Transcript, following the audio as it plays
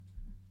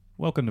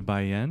Welcome to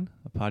Baiyan,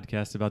 a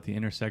podcast about the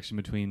intersection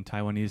between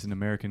Taiwanese and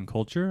American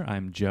culture.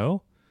 I'm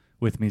Joe.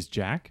 With me is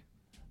Jack.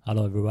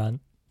 Hello,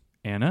 everyone.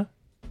 Anna.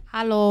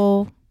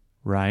 Hello.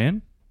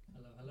 Ryan.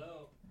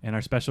 Hello. And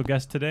our special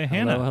guest today,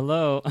 Hannah.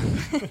 Hello.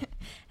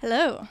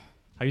 Hello.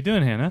 How you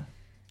doing, Hannah?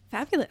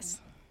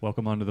 Fabulous.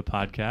 Welcome onto the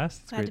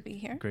podcast. It's Glad to be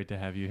here. Great to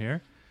have you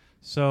here.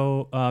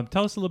 So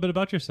tell us a little bit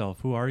about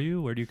yourself. Who are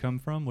you? Where do you come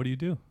from? What do you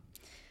do?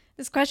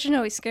 This question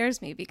always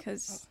scares me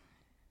because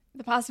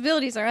the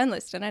possibilities are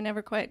endless and I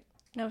never quite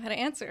know how to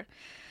answer.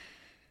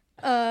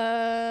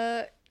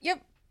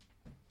 Yep.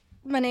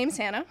 My name's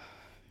Hannah.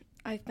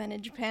 I've been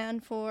in Japan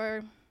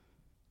for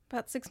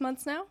about 6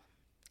 months now.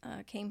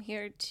 Came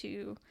here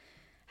to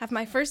have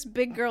my first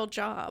big girl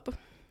job.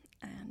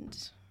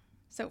 And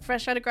so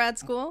fresh out of grad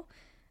school,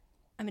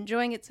 I'm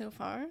enjoying it so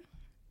far.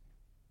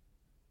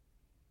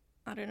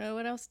 I don't know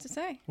what else to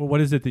say. Well,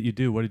 what is it that you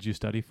do? What did you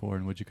study for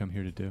and what did you come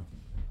here to do?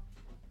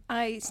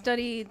 I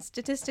studied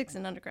statistics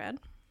in undergrad,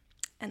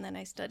 and then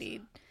I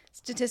studied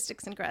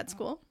statistics in grad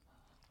school,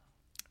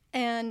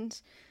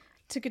 and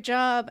took a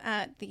job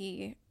at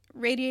the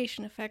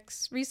Radiation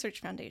Effects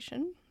Research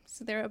Foundation.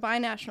 So they're a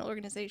binational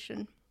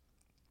organization,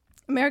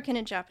 American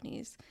and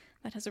Japanese,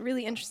 that has a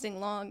really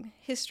interesting long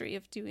history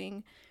of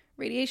doing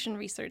radiation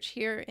research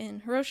here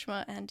in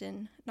Hiroshima and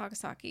in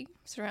Nagasaki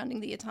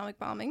surrounding the atomic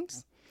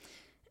bombings.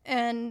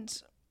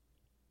 And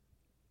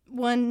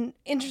one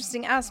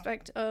interesting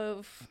aspect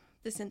of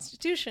this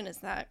institution is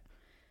that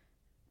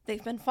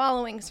they've been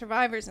following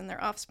survivors and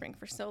their offspring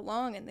for so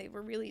long, and they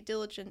were really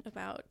diligent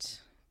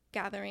about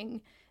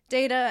gathering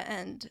data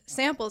and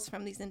samples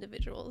from these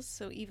individuals.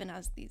 So even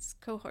as these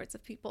cohorts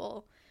of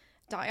people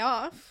die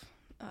off,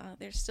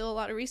 there's still a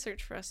lot of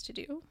research for us to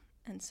do.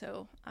 And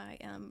so I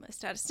am a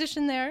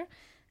statistician there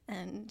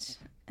and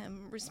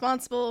am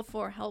responsible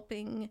for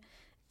helping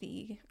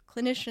the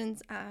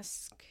clinicians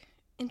ask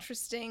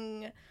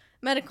interesting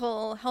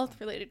medical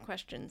health-related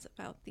questions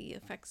about the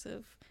effects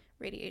of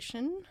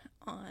radiation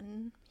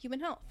on human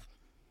health.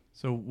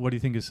 So what do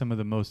you think is some of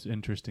the most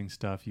interesting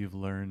stuff you've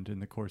learned in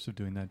the course of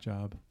doing that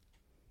job?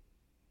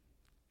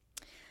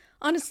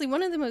 Honestly,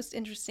 one of the most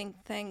interesting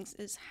things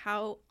is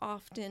how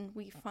often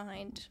we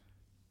find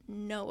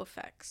no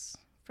effects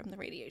from the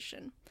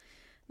radiation.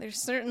 There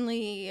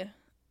certainly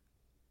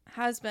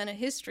has been a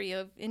history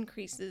of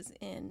increases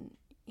in,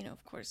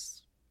 of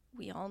course,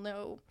 we all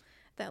know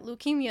that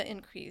leukemia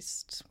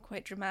increased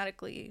quite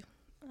dramatically.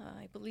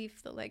 I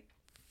believe the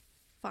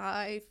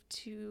 5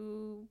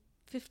 to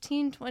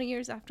 15, 20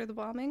 years after the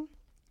bombing.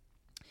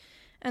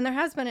 And there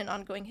has been an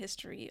ongoing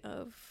history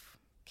of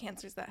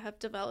cancers that have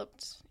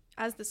developed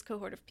as this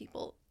cohort of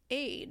people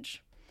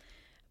age,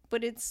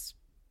 but it's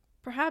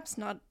perhaps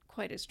not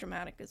quite as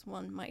dramatic as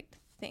one might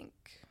think.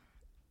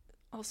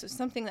 Also,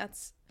 something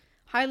that's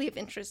highly of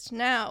interest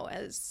now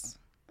as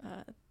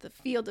the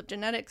field of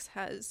genetics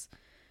has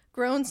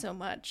grown so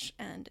much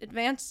and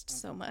advanced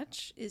so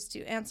much is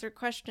to answer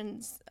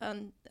questions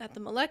at the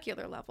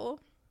molecular level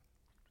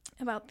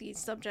about these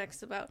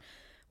subjects, about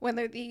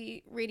whether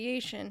the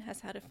radiation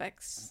has had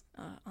effects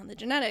on the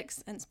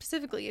genetics, and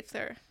specifically if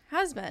that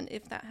has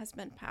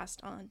been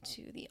passed on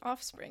to the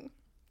offspring.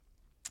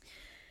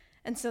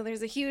 And so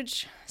there's a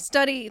huge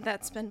study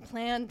that's been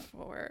planned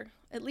for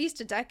at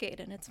least a decade,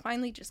 and it's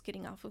finally just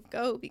getting off of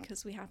go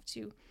because we have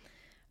to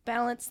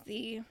balance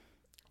the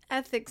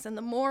ethics and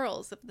the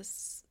morals of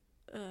this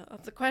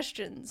of the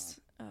questions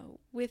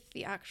with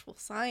the actual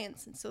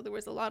science. And so there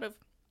was a lot of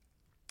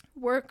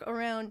work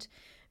around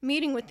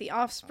meeting with the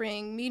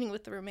offspring, meeting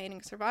with the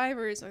remaining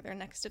survivors or their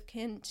next of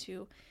kin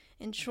to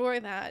ensure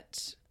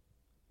that,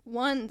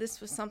 one,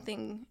 this was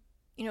something,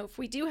 if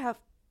we do have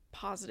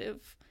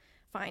positive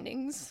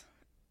findings,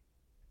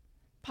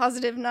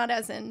 positive not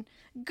as in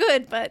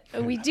good, but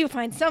we do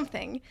find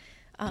something,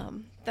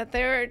 that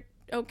they're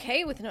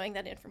okay with knowing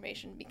that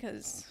information,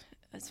 because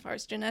as far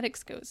as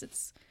genetics goes,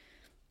 it's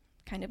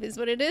kind of is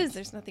what it is.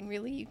 There's nothing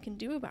really you can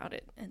do about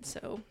it. And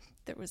so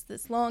there was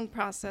this long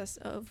process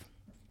of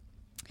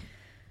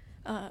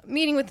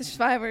meeting with the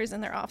survivors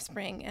and their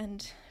offspring,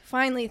 and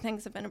finally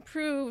things have been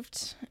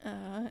approved,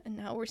 and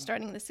now we're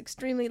starting this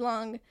extremely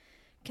long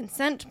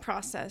consent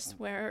process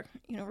where,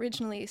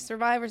 originally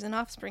survivors and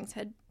offsprings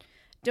had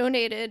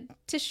donated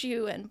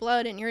tissue and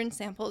blood and urine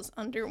samples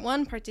under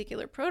one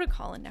particular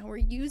protocol, and now we're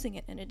using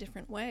it in a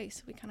different way.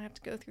 So we kind of have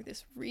to go through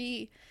this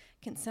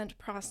re-consent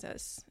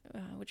process,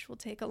 which will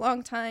take a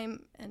long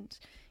time. And,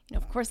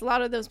 of course, a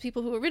lot of those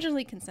people who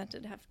originally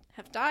consented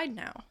have died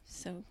now.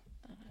 So,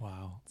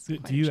 wow.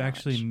 Do you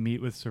actually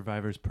meet with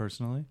survivors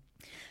personally?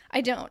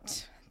 I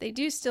don't. They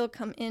do still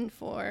come in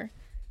for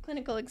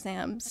clinical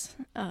exams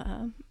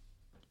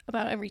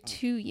about every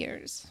 2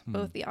 years,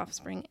 both the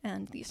offspring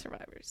and the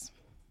survivors.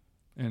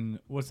 And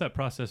what's that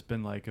process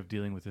been like of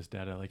dealing with this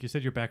data? Like you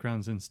said, your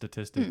background's in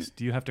statistics.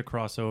 Do you have to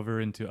cross over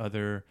into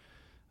other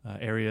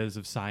areas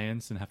of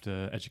science and have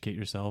to educate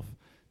yourself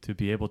to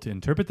be able to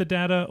interpret the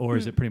data, or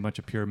is it pretty much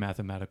a pure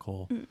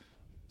mathematical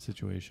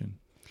situation?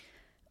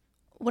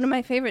 One of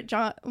my favorite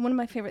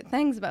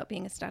things about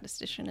being a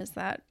statistician is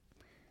that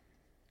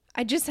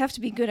I just have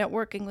to be good at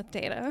working with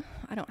data.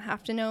 I don't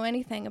have to know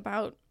anything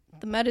about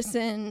the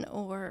medicine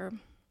or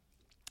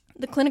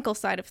the clinical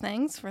side of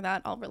things. For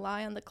that, I'll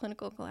rely on the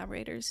clinical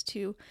collaborators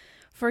to,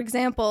 for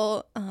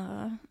example,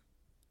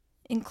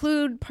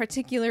 include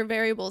particular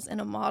variables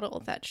in a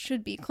model that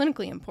should be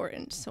clinically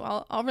important.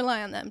 So I'll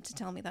rely on them to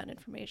tell me that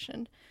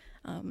information.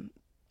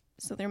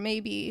 So there may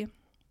be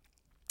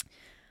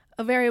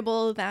a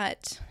variable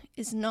that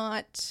is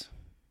not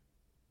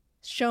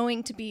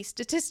showing to be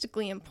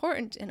statistically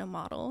important in a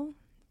model,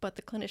 but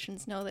the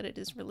clinicians know that it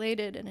is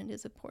related and it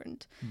is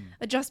important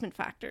adjustment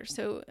factor.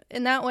 So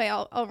in that way,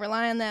 I'll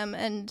rely on them.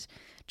 And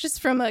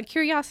just from a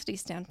curiosity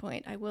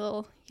standpoint, I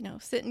will,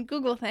 sit and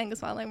Google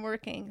things while I'm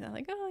working. I'm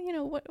like,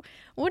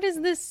 what is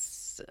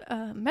this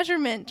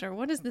measurement, or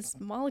what is this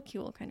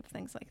molecule, kind of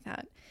things like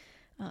that.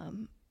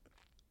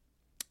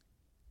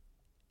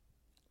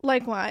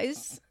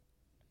 Likewise,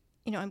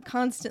 I'm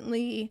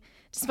constantly,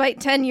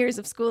 despite 10 years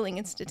of schooling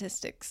in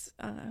statistics,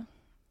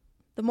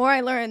 the more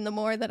I learn, the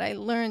more that I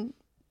learn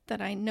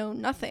that I know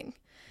nothing.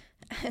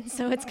 And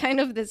so it's kind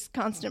of this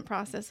constant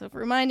process of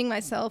reminding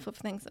myself of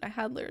things that I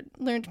had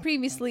learned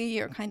previously,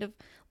 or kind of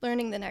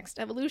learning the next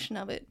evolution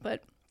of it.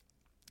 But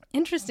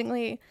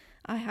interestingly,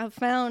 I have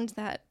found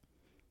that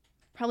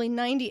probably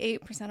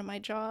 98% of my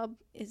job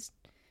is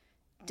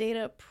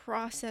data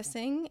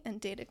processing and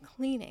data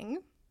cleaning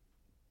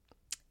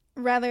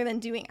rather than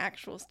doing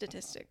actual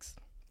statistics.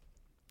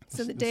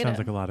 So the data sounds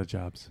like a lot of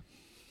jobs.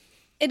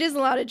 It is a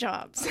lot of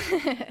jobs.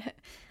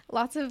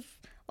 lots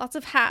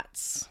of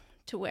hats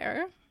to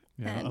wear.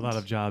 Yeah, a lot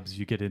of jobs,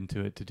 you get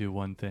into it to do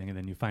one thing, and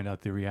then you find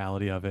out the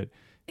reality of it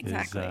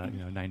exactly.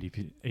 is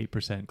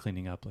 98%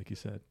 cleaning up, like you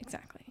said.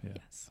 Exactly. Yeah.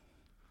 Yes.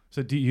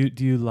 So do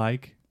you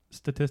like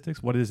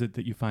statistics? What is it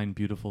that you find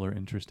beautiful or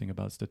interesting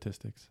about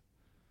statistics?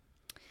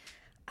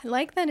 I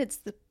like that it's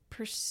the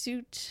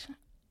pursuit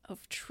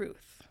of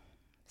truth.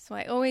 So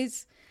I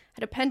always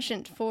had a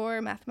penchant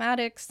for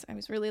mathematics. I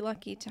was really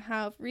lucky to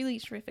have really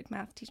terrific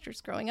math teachers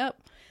growing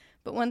up.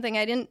 But one thing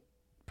I didn't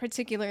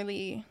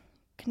particularly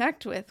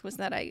connect with was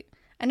that I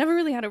never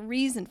really had a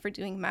reason for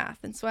doing math.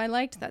 And so I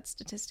liked that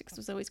statistics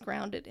was always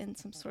grounded in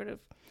some sort of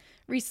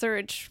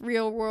research,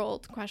 real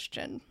world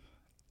question.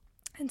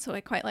 And so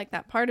I quite like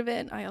that part of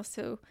it. I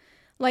also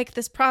like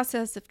this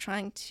process of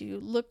trying to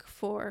look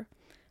for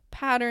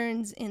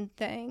patterns in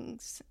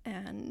things.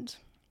 And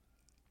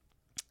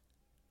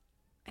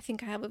I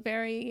think I have a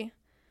very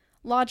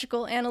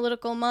logical,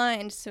 analytical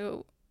mind.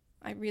 So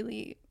I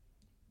really,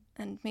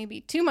 and maybe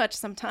too much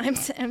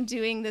sometimes, am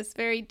doing this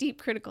very deep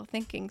critical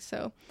thinking.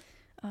 So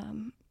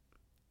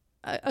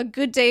a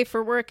good day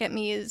for work at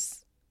me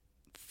is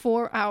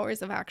 4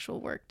 hours of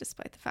actual work,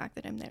 despite the fact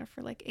that I'm there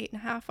for like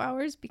 8.5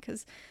 hours,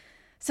 because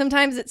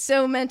sometimes it's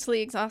so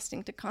mentally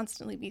exhausting to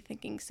constantly be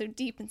thinking so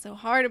deep and so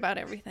hard about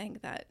everything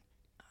that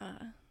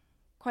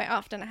quite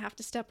often I have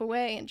to step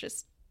away and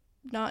just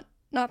not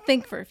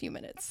think for a few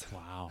minutes.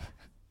 Wow.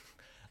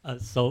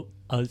 So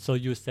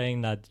you're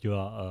saying that you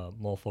are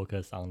more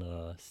focused on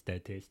the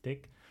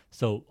statistic.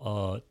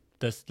 So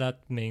does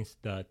that mean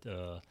that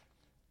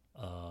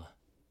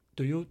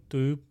do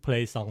you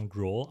play some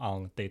role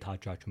on data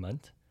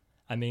judgment?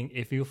 I mean,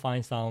 if you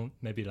find some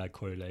maybe like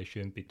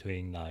correlation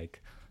between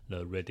like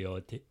the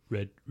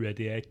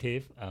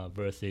radiative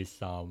versus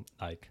some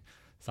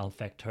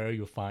factor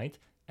you find,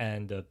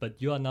 and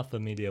but you are not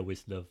familiar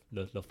with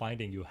the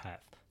finding you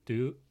have,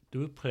 do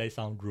you play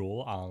some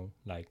role on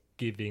like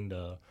giving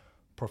the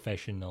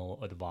professional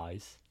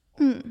advice?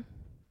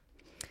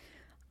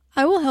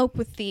 I will help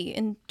with the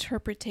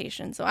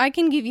interpretation. So I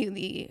can give you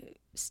the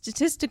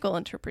statistical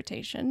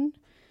interpretation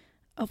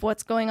of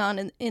what's going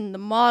on in the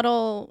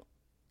model,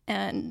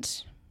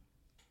 and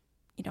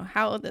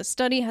how the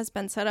study has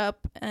been set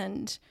up,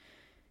 and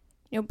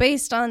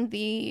based on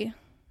the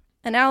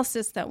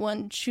analysis that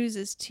one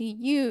chooses to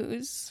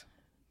use,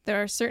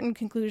 there are certain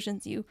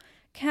conclusions you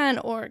can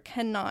or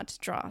cannot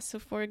draw. So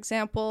for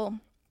example,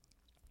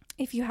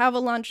 if you have a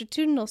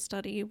longitudinal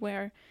study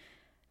where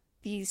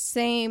the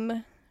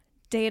same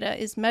data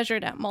is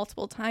measured at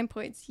multiple time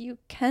points, you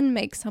can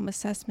make some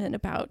assessment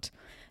about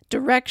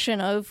direction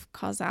of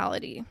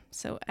causality.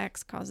 So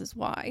X causes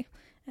Y,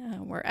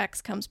 where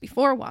X comes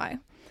before Y.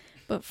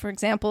 But for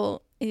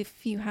example,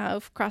 if you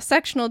have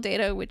cross-sectional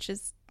data, which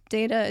is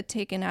data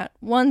taken at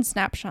one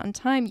snapshot in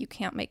time, you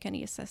can't make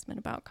any assessment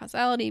about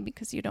causality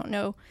because you don't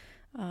know,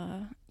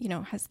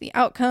 has the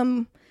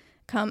outcome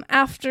come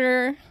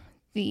after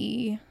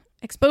the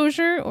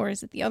exposure, or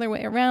is it the other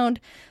way around?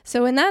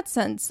 So in that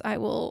sense, I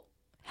will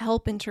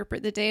help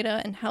interpret the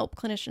data and help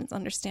clinicians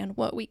understand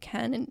what we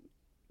can and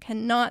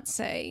cannot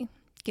say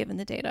given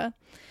the data.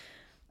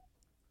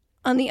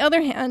 On the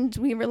other hand,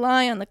 we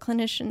rely on the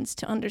clinicians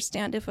to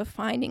understand if a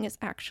finding is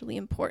actually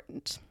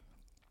important.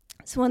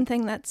 So one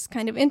thing that's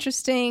kind of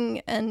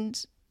interesting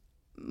and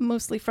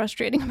mostly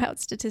frustrating about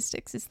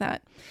statistics is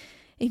that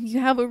if you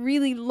have a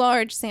really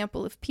large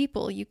sample of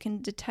people, you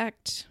can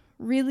detect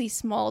really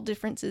small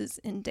differences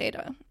in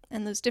data.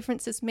 And those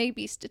differences may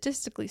be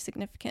statistically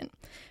significant.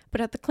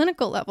 But at the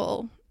clinical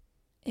level,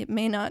 it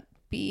may not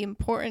be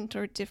important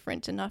or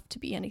different enough to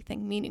be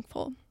anything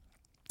meaningful.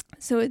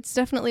 So it's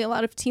definitely a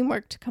lot of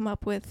teamwork to come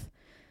up with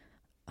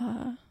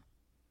an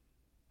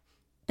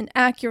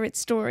accurate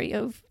story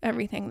of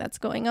everything that's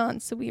going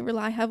on. So we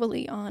rely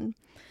heavily on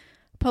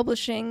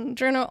publishing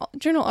journal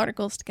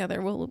articles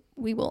together.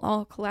 We will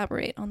all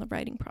collaborate on the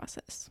writing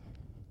process.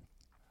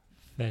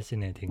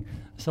 Fascinating.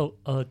 So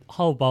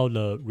how about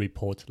the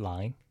report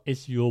line?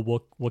 Is your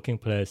working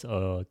place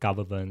a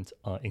government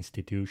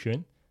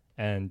institution?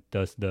 And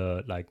does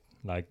the like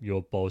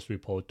your boss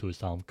report to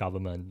some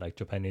government, like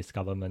Japanese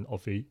government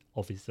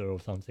officer or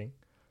something?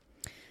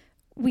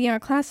 We are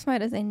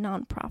classified as a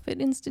nonprofit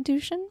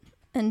institution,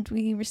 and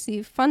we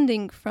receive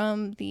funding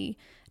from the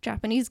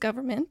Japanese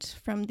government,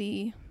 from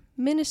the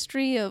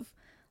Ministry of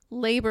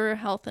Labor,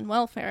 Health, and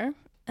Welfare.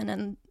 And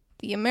on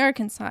the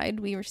American side,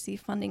 we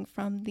receive funding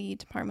from the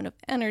Department of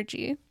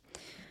Energy.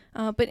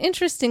 But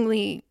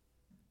interestingly,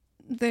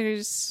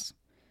 there's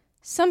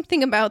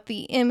something about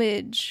the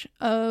image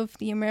of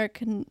the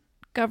American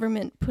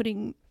government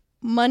putting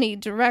money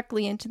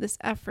directly into this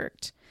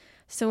effort.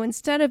 So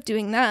instead of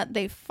doing that,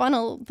 they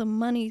funnel the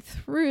money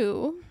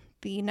through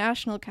the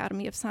National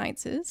Academy of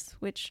Sciences,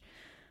 which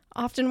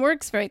often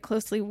works very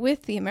closely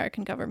with the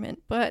American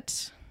government,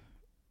 but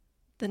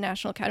the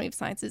National Academy of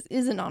Sciences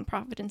is a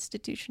nonprofit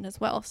institution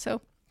as well.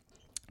 So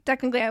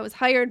technically I was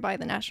hired by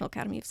the National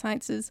Academy of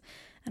Sciences,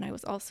 and I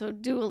was also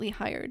dually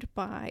hired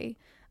by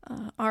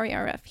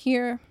RARF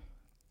here.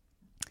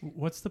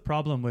 What's the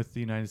problem with the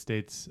United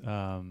States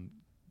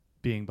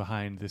being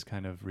behind this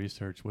kind of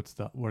research? What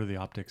are the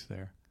optics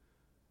there?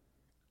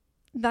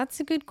 That's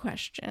a good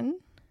question.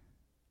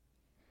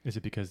 Is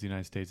it because the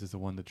United States is the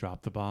one that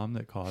dropped the bomb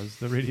that caused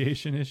the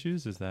radiation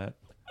issues? Is that?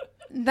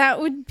 That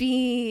would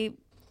be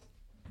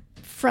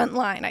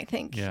frontline, I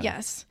think. Yeah.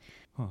 Yes.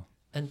 Huh.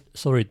 And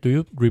sorry, do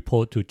you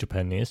report to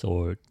Japanese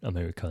or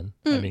American?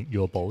 I mean,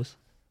 your boss?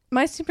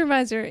 My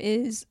supervisor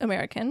is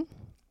American,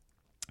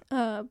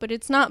 but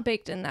it's not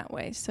baked in that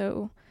way.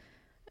 So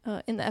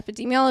in the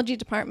epidemiology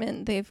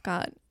department, they've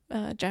got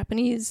a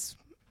Japanese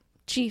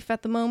chief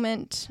at the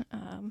moment.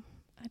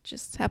 It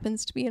just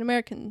happens to be an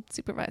American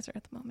supervisor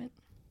at the moment.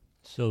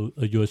 So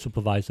your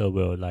supervisor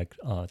will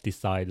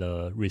decide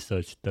the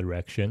research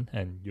direction,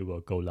 and you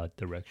will go that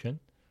direction?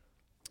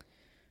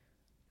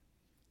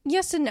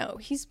 Yes and no.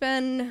 He's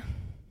been,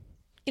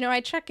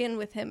 I check in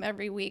with him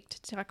every week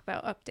to talk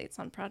about updates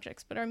on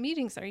projects, but our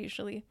meetings are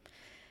usually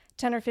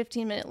 10 or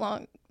 15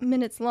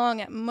 minutes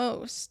long at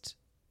most.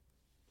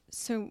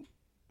 So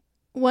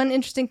one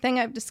interesting thing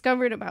I've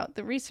discovered about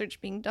the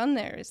research being done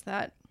there is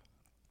that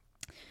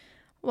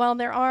while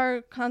there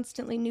are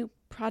constantly new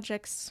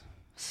projects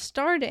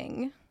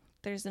starting,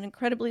 there's an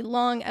incredibly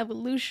long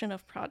evolution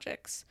of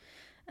projects.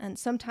 And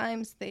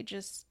sometimes they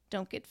just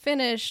don't get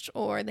finished,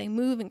 or they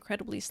move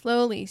incredibly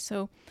slowly.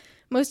 So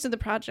most of the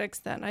projects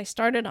that I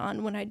started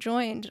on when I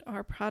joined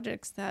are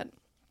projects that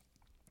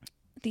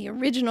the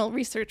original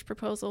research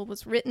proposal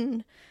was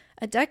written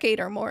a decade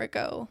or more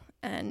ago.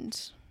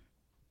 And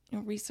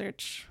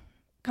research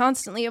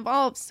constantly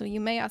evolves. So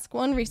you may ask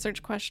one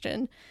research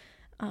question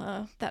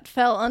that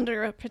fell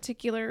under a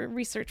particular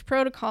research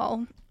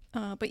protocol,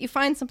 but you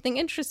find something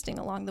interesting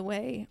along the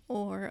way,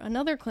 or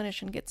another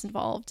clinician gets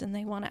involved and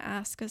they want to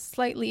ask a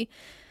slightly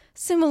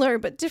similar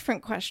but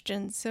different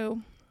question.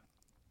 So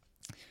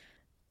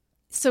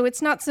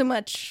it's not so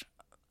much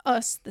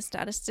us, the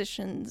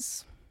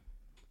statisticians,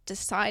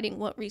 deciding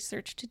what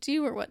research to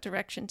do or what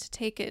direction to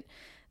take it.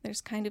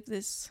 There's kind of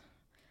this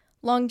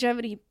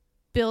longevity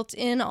built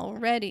in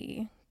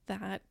already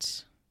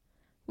that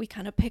we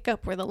kind of pick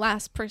up where the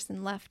last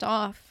person left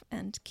off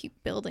and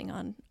keep building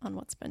on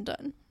what's been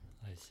done.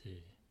 I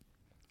see.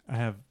 I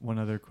have one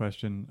other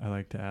question I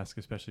like to ask,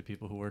 especially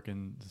people who work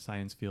in the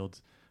science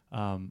fields.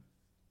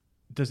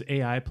 Does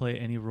AI play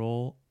any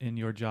role in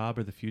your job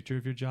or the future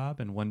of your job?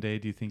 And one day,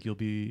 do you think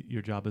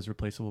your job is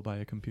replaceable by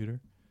a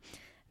computer?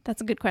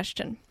 That's a good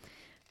question.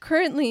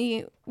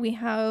 Currently, we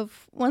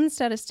have one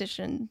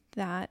statistician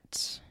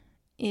that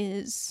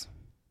is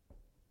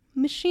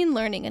machine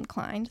learning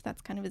inclined.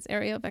 That's kind of his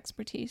area of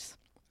expertise.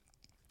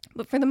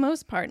 But for the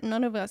most part,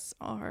 none of us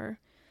are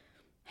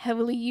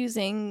heavily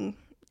using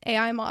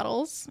AI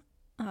models.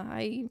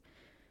 I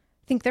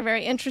think they're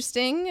very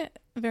interesting,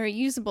 very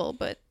usable,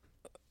 but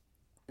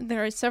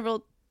there are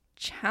several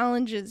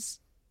challenges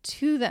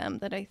to them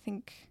that I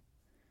think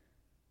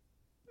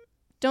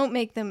don't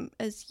make them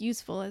as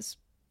useful as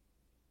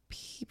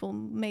people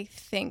may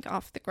think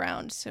off the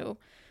ground. So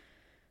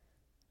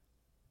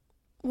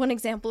one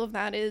example of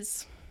that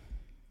is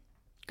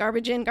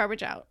garbage in,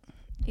 garbage out.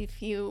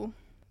 If you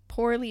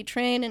poorly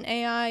train an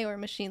AI or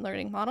machine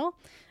learning model,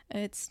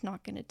 it's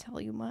not going to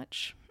tell you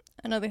much.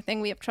 Another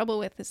thing we have trouble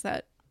with is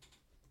that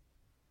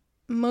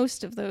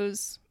most of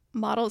those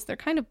models, they're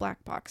kind of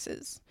black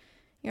boxes.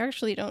 You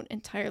actually don't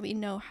entirely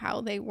know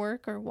how they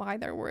work or why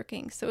they're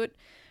working. So it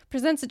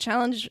presents a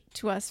challenge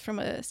to us from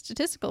a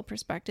statistical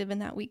perspective in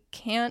that we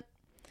can't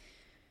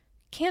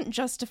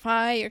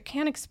justify or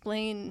can't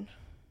explain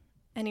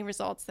any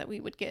results that we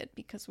would get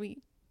because we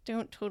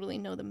don't totally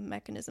know the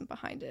mechanism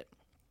behind it.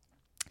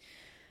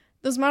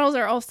 those models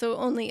are also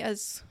only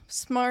as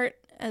smart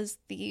as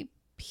the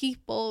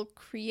people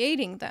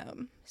creating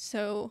them.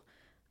 So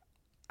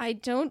I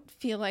don't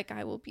feel like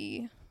I will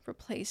be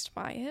replaced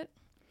by it.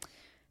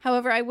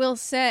 However, I will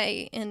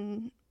say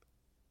in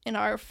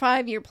our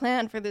 5-year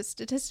plan for the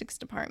statistics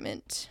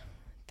department,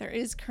 there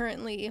is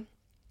currently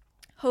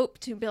hope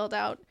to build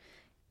out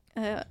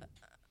a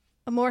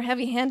more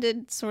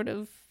heavy-handed sort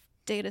of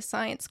data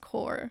science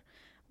core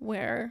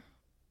where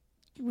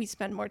we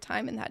spend more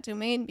time in that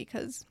domain,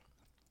 because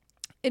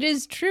it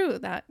is true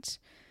that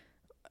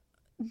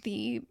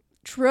the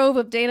trove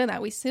of data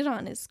that we sit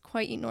on is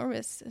quite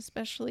enormous,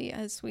 especially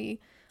as we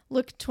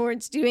look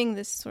towards doing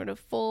this sort of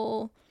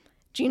full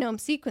genome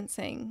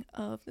sequencing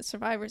of the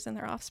survivors and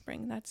their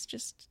offspring. That's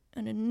just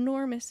an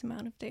enormous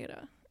amount of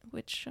data,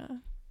 which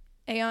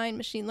AI and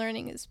machine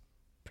learning is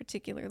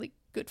particularly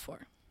good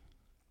for.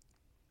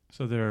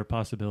 So there are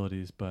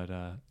possibilities, but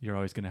you're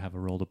always going to have a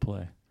role to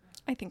play.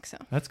 I think so.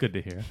 That's good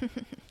to hear.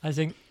 I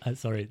think,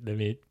 sorry, let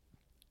me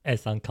add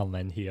some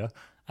comment here.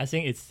 I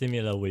think it's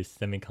similar with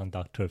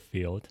semiconductor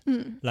field.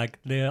 Like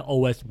there are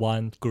always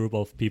one group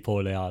of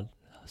people that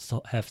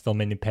have so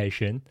many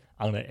patients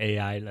on the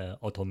AI, the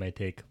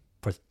automatic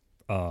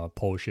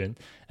portion,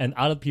 and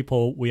other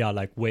people, we are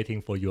like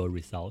waiting for your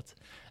results.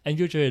 And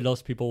usually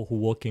those people who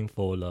working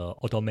for the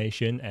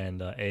automation and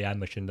the AI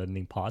machine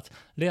learning part,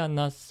 they are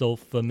not so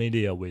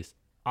familiar with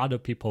other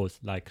people's,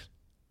 like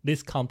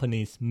this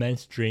company's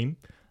mainstream,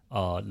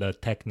 the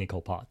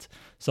technical part.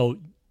 So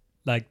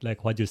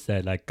like what you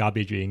said, like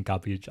garbage in,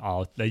 garbage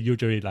out, they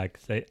usually like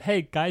say,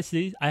 hey guys,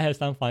 see, I have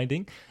some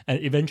finding,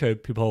 and eventually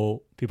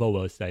people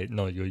will say,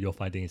 no, your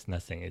finding is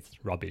nothing, it's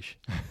rubbish,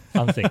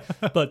 something.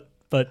 But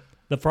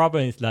the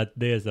problem is that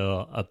there's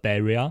a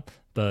barrier,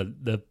 but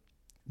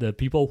the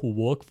people who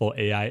work for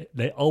AI,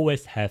 they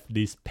always have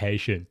this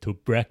patience to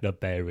break the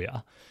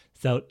barrier.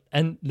 So,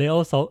 and they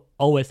also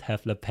always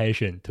have the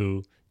patience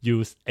to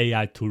use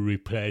AI to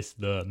replace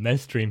the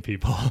mainstream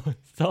people.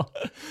 So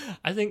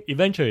I think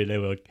eventually they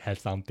will have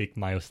some big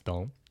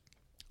milestone,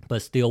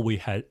 but still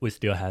we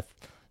still have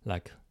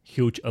like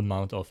huge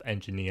amount of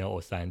engineer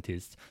or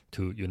scientists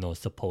to,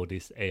 support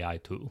this AI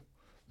to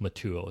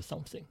mature or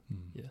something.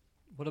 Yeah.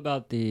 What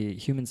about the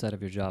human side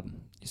of your job?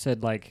 You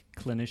said like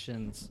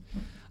clinicians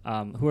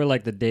who are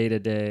like the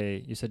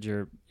day-to-day, you said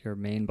your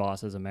main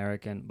boss is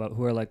American, but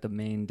who are like the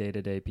main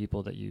day-to-day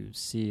people that you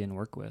see and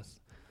work with?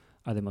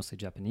 Are they mostly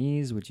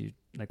Japanese? Would you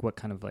like, what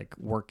kind of like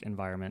work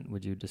environment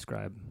would you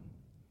describe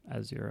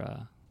as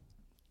you're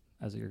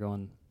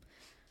going?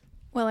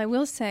 Well, I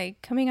will say,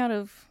 coming out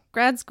of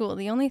grad school,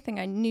 the only thing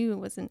I knew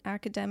was an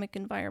academic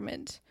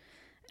environment,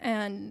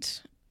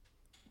 and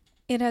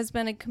it has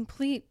been a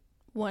complete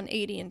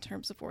 180 in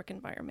terms of work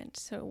environment.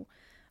 So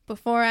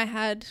before, I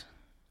had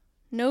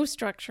no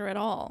structure at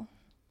all,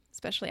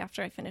 especially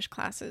after I finished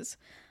classes.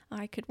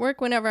 I could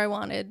work whenever I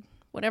wanted,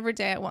 whatever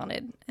day I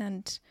wanted,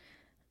 and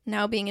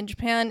now being in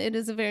Japan, it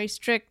is a very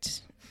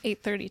strict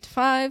 8:30 to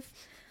 5.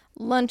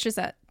 Lunch is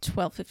at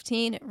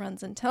 12:15. It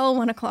runs until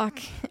 1 o'clock.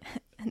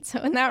 And so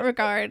in that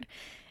regard,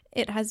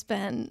 it has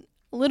been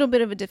a little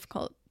bit of a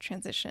difficult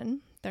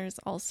transition. There's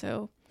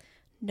also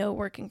no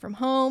working from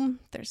home.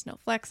 There's no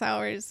flex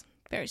hours.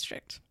 Very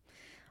strict.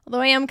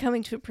 Although I am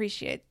coming to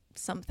appreciate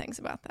some things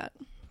about that.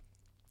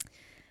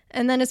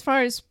 And then as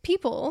far as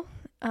people,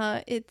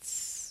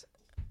 it's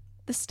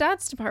the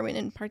stats department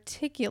in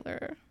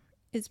particular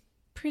is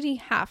pretty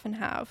half and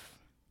half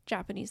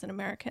Japanese and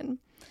American.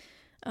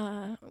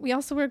 We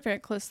also work very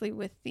closely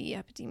with the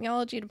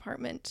epidemiology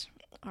department.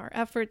 Our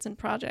efforts and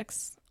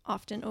projects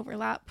often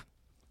overlap,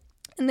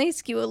 and they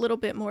skew a little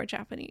bit more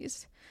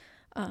Japanese.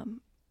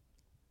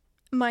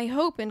 My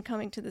hope in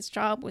coming to this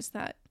job was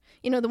that,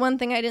 the one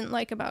thing I didn't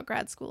like about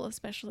grad school,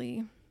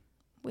 especially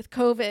with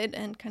COVID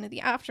and kind of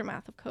the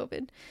aftermath of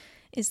COVID,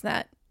 is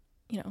that,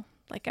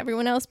 like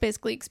everyone else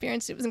basically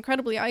experienced, it was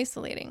incredibly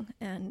isolating.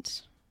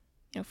 And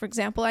for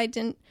example, I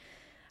didn't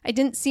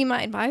see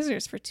my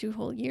advisors for 2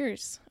 whole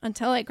years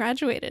until I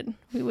graduated.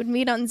 We would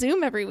meet on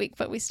Zoom every week,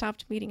 but we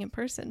stopped meeting in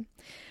person.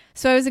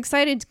 So I was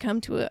excited to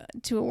come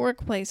to a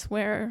workplace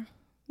where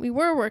we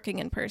were working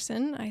in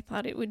person. I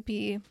thought it would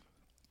be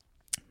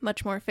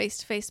much more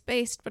face-to-face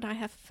based, but I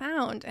have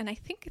found, and I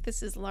think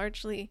this is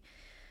largely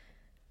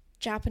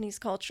Japanese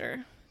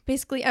culture,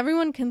 basically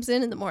everyone comes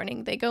in the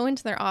morning, they go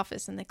into their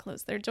office and they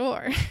close their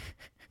door.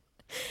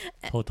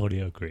 Totally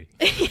agree.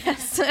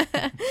 Yes.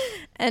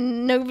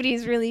 And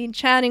nobody's really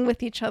chatting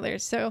with each other.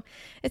 So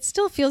it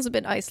still feels a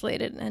bit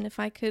isolated. And if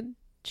I could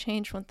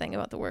change one thing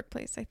about the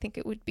workplace, I think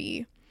it would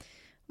be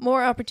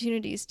more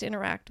opportunities to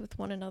interact with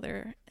one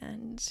another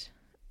and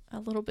a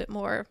little bit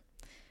more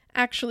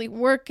actually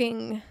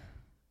working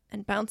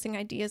and bouncing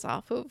ideas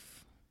off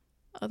of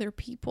other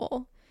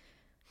people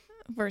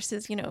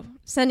versus,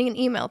 sending an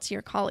email to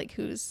your colleague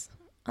who's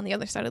on the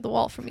other side of the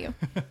wall from you.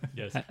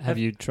 Yes. Have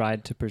you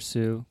tried to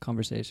pursue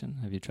conversation?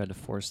 Have you tried to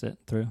force it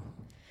through?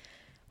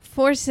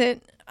 Force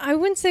it? I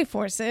wouldn't say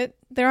force it.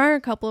 There are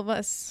a couple of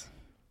us.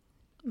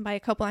 By a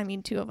couple, I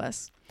mean 2 of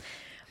us.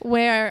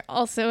 where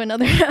also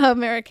another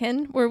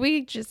American, where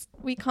we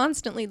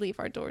constantly leave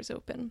our doors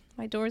open.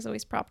 My door is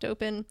always propped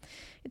open.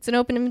 It's an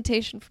open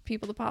invitation for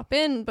people to pop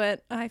in,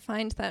 but I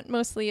find that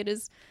mostly it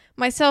is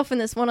myself and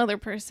this one other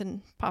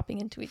person popping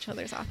into each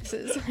other's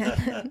offices,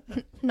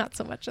 not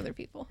so much other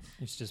people.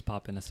 You should just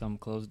pop into some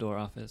closed door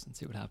office and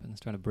see what happens,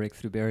 trying to break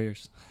through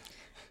barriers.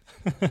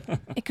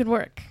 It could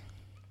work.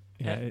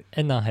 Yeah.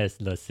 Anna has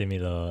the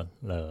similar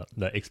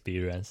the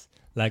experience.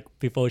 Like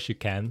before she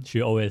came,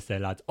 she always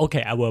said like,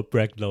 okay, I will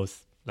break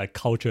those like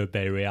culture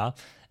barrier.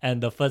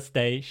 And the first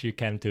day she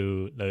came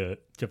to the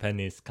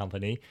Japanese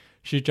company,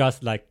 she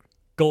just like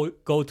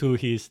go to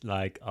his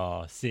like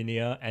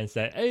senior and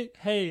say,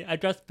 hey, I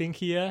just been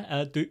here.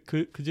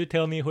 Could you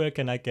tell me where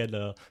can I get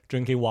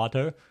drinking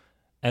water?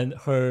 And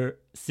her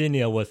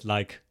senior was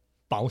like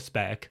bounce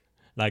back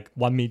like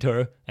 1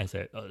 meter and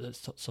said,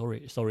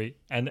 sorry.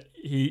 And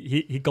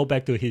he go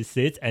back to his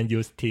seat and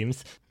use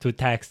Teams to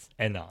text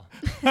Anna.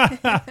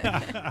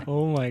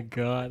 Oh my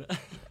God.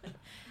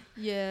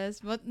 Yes,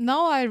 but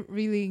now I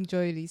really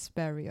enjoy this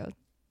barrier.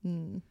 I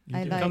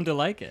You come to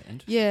like it.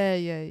 Interesting.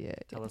 Yeah.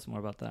 Tell us more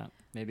about that.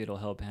 Maybe it'll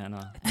help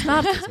Hannah. It's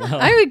not, as well.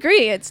 I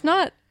agree. It's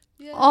not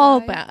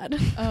all bad.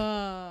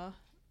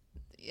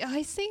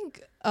 I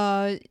think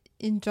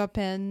in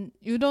Japan,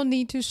 you don't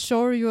need to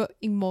show your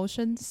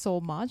emotions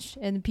so much,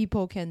 and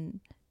people can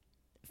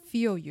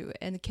feel you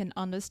and can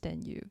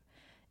understand you.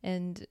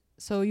 And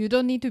so you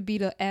don't need to be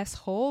the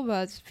asshole,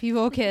 but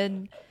people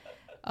can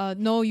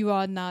know you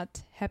are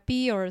not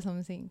happy or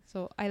something.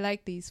 So I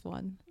like this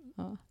one.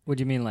 What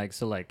do you mean, like,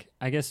 so, like,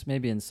 I guess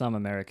maybe in some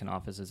American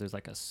offices there's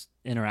like a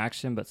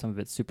interaction, but some of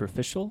it's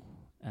superficial,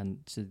 and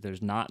so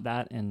there's not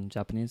that in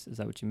Japanese. Is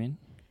that what you mean?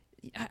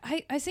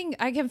 I think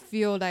I can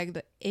feel like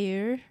the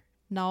air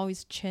now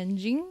is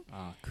changing.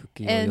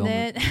 Cookie And oyomu.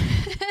 then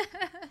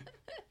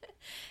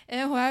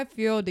and when I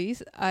feel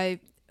this,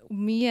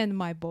 me and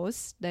my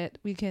boss, that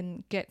we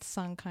can get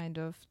some kind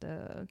of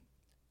the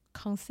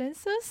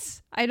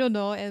consensus. I don't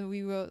know, and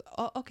we will.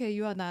 Okay,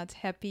 you are not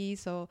happy,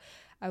 so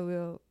I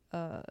will.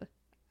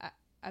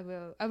 I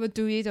will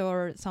do it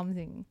or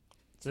something.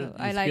 So You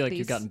I feel like like this.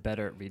 you've gotten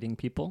better at reading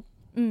people.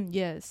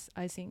 Yes,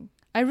 I think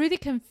I really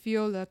can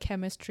feel the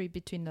chemistry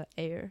between the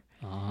air.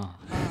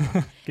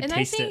 Could And I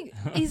taste think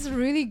it's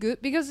really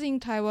good because in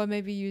Taiwan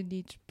maybe you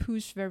need to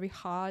push very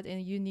hard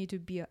and you need to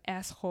be an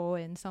asshole,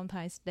 and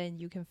sometimes then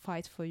you can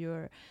fight for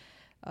your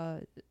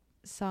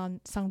some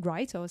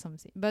rights or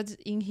something. But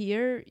in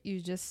here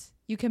you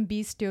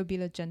can still be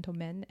a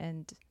gentleman,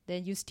 and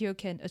then you still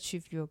can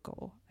achieve your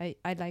goal. I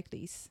like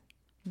this.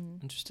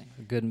 Interesting.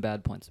 Good and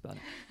bad points about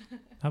it.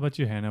 How about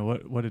you, Hannah?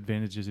 What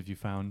advantages have you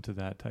found to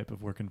that type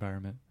of work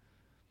environment?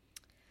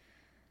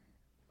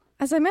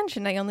 As I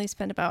mentioned, I only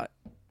spend about,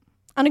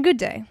 on a good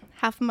day,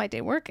 half of my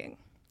day working.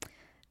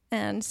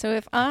 And so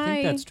if I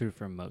think that's true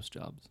for most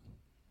jobs.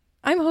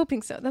 I'm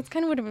hoping so. That's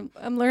kind of what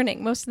I'm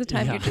learning. Most of the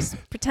time, Yeah. you're just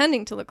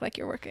pretending to look like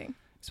you're working.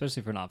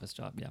 Especially for an office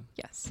job, yeah.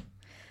 Yes.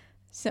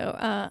 So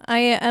I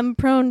am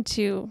prone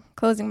to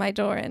closing my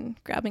door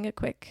and grabbing a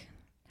quick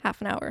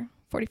half an hour,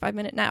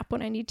 45-minute nap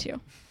when I need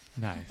to.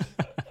 Nice.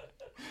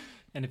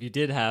 And if you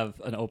did have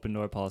an open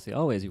door policy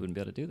always, you wouldn't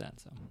be able to do that.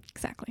 So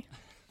Exactly.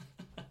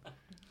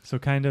 So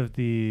kind of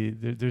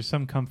there's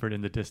some comfort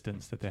in the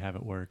distance that they have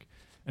at work.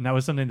 And that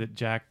was something that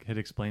Jack had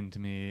explained to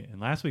me in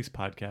last week's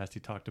podcast.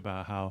 He talked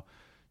about how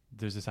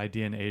there's this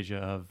idea in Asia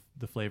of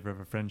the flavor of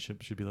a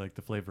friendship should be like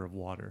the flavor of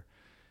water.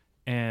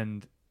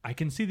 And I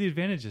can see the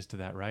advantages to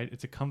that, right?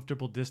 It's a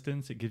comfortable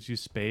distance. It gives you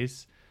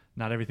space.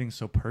 Not everything's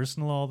so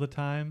personal all the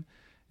time.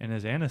 And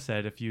as Anna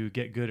said, if you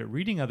get good at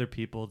reading other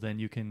people, then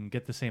you can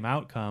get the same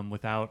outcome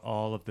without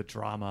all of the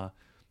drama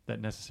that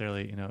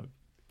necessarily,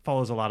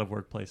 follows a lot of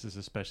workplaces,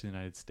 especially in the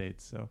United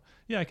States. So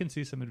yeah, I can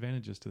see some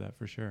advantages to that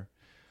for sure.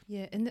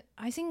 Yeah, and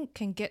I think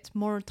can get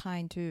more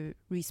time to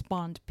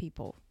respond to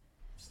people.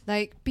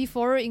 Like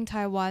before in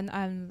Taiwan,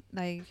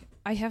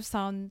 I have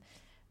some,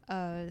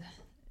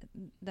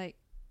 like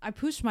I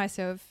push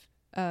myself.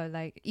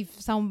 Like if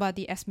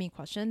somebody asks me a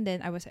question,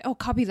 then I will say, "Oh,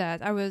 copy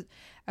that." I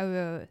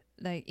will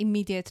like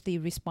immediately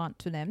respond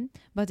to them.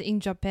 But in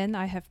Japan,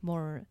 I have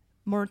more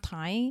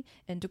time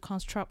and to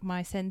construct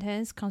my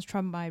sentence,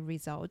 construct my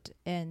result,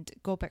 and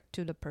go back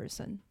to the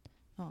person.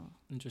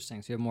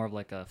 interesting. So you have more of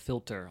like a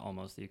filter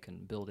almost that you can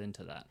build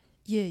into that.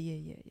 Yeah.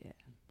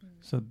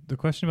 So the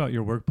question about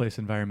your workplace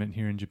environment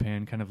here in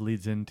Japan kind of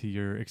leads into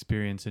your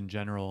experience in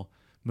general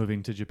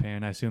moving to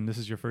Japan. I assume this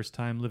is your first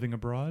time living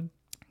abroad?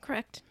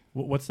 Correct.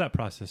 What's that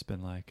process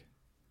been like?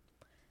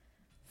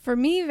 For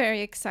me,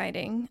 very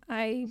exciting.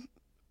 I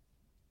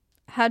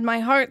had my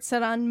heart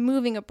set on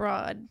moving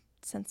abroad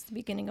since the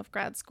beginning of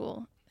grad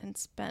school, and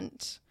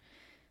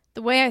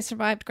the way I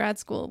survived grad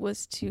school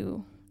was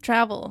to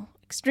travel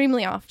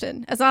extremely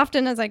often as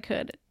I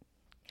could. It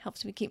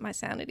helps me keep my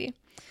sanity.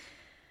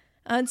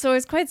 And so I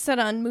was quite set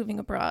on moving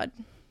abroad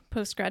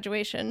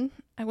post-graduation.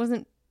 I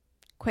wasn't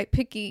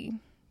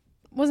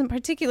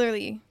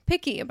particularly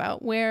picky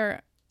about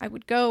where I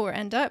would go or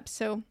end up.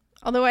 So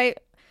although I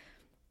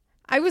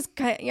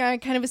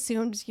kind of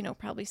assumed,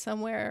 probably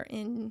somewhere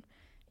in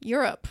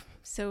Europe.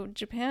 So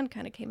Japan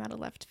kind of came out of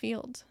left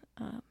field.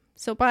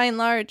 So by and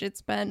large,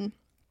 it's been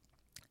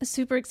a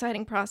super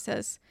exciting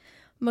process.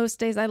 Most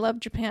days I love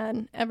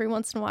Japan. Every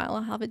once in a while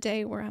I'll have a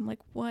day where I'm like,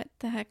 what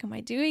the heck am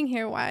I doing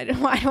here? Why do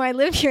I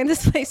live here?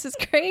 This place is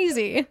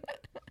crazy.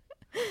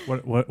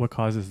 What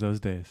causes those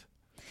days?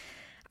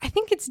 I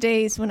think it's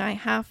days when I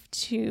have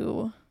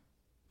to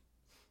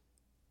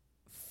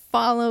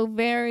follow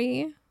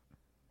very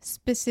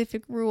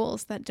specific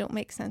rules that don't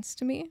make sense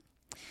to me.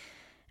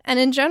 And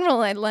in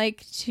general, I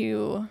like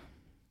to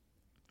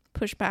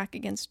push back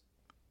against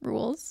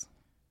rules.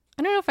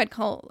 I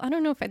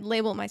don't know if I'd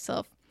label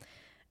myself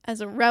as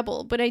a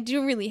rebel, but I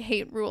do really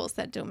hate rules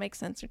that don't make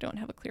sense or don't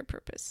have a clear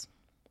purpose.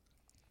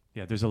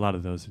 Yeah, there's a lot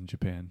of those in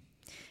Japan.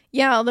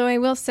 Yeah, although I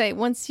will say,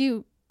 once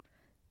you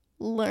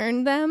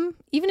learn them,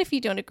 even if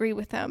you don't agree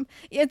with them,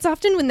 it's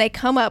often when they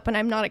come up and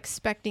I'm not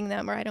expecting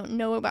them or I don't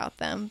know about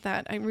them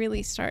that I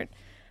really start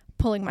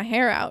pulling my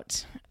hair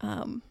out.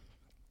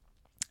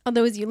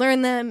 Although as you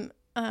learn them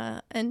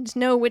and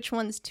know which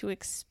ones to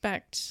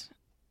expect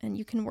and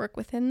you can work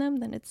within them,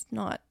 then it's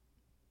not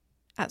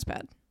as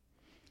bad.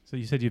 So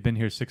you said you've been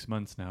here 6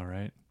 months now,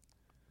 right?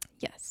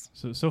 Yes.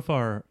 So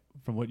far,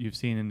 from what you've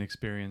seen and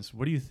experienced,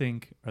 what do you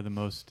think are the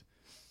most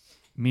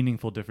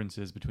meaningful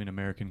differences between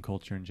American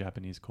culture and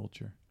Japanese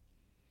culture?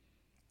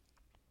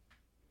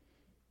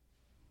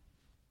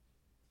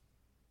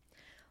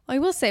 I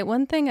will say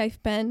one thing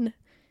I've been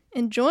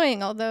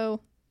enjoying,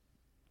 although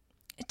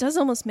it does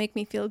almost make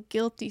me feel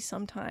guilty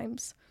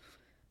sometimes,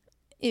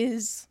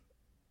 is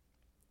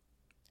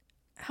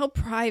how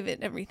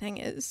private everything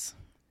is.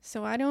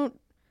 So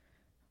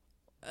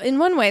in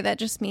one way, that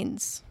just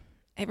means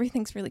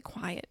everything's really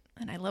quiet,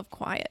 and I love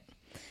quiet.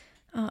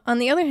 On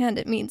the other hand,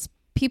 it means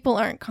people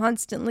aren't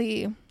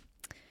constantly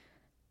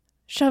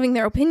shoving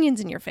their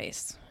opinions in your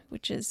face,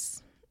 which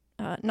is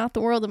not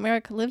the world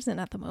America lives in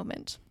at the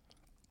moment.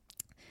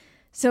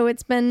 So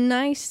it's been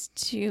nice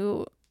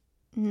to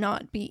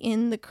not be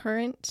in the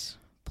current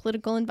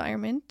political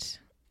environment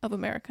of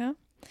America.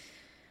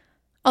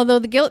 Although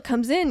the guilt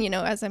comes in,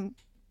 as I'm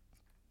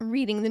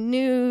reading the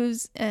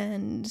news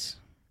and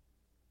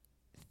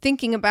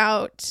thinking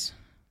about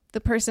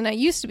the person I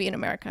used to be in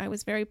America. I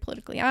was very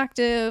politically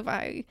active.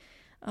 I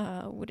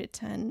would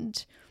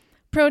attend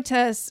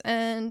protests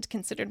and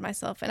considered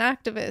myself an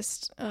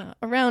activist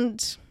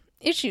around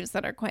issues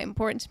that are quite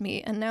important to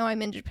me. And now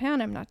I'm in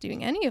Japan. I'm not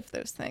doing any of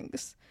those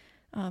things,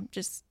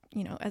 just,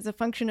 as a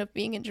function of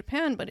being in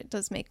Japan. But it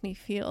does make me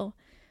feel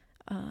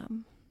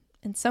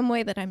in some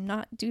way that I'm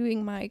not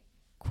doing my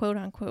quote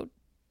unquote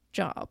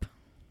job.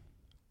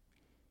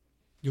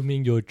 You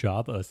mean your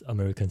job as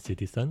American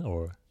citizen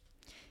or?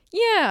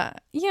 Yeah.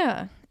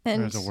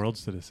 And or as a world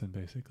citizen,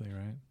 basically,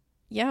 right?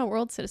 Yeah,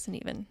 world citizen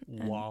even.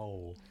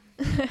 Wow.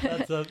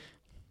 That's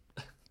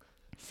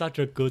such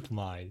a good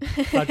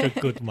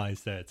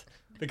mindset.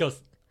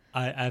 Because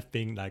I've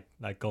been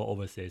like go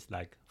overseas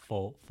like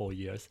for 4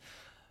 years.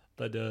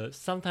 But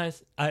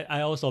sometimes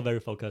I also very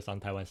focused on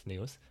Taiwan's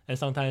news. And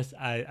sometimes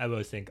I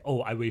will think,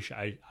 I wish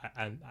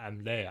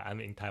I'm there.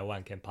 I'm in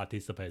Taiwan, can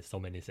participate so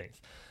many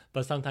things.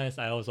 But sometimes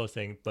I also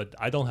think, but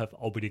I don't have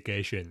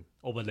obligation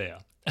over there.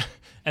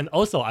 And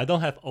also I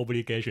don't have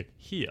obligation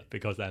here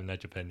because I'm not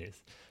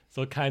Japanese.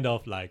 So kind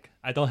of like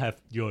I don't have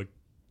your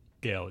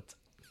guilt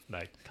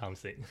like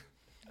comes in.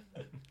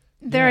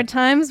 There are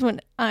times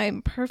when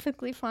I'm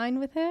perfectly fine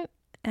with it.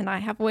 And I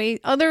have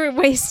other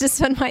ways to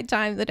spend my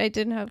time that I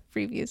didn't have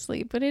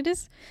previously. But it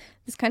is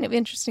this kind of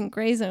interesting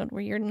gray zone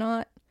where you're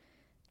not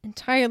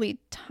entirely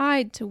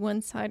tied to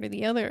one side or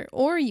the other.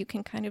 Or you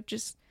can kind of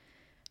just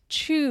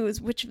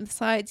choose which of the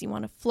sides you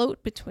want to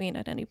float between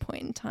at any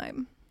point in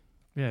time.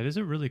 Yeah, it is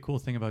a really cool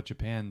thing about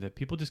Japan that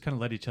people just kind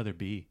of let each other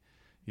be.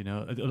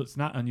 It's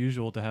not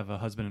unusual to have a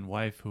husband and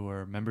wife who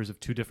are members of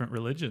two different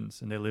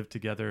religions and they live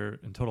together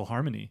in total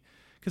harmony.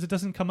 Because it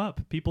doesn't come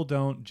up. People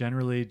don't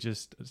generally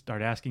just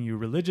start asking you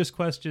religious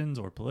questions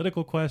or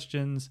political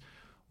questions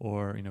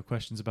or,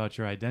 questions about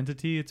your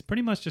identity. It's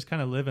pretty much just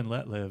kind of live and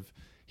let live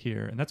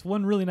here. And that's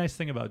one really nice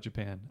thing about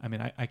Japan. I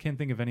mean, I can't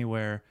think of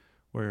anywhere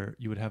where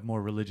you would have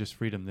more religious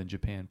freedom than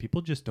Japan.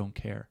 People just don't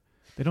care.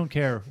 They don't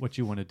care what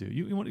you want to do.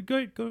 You want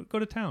to go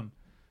to town,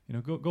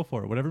 go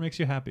for it. Whatever makes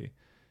you happy.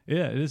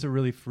 Yeah, it is a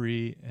really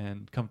free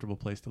and comfortable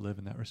place to live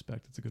in that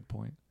respect. It's a good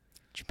point.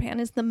 Japan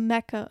is the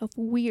mecca of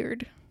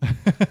weird.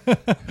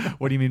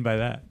 What do you mean by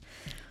that?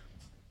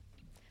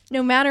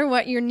 No matter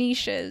what your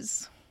niche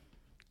is,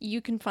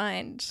 you can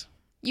find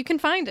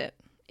it.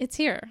 It's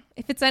here.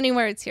 If it's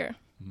anywhere, it's here.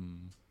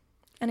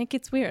 And it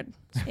gets weird.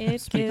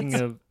 Speaking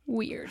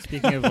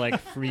of like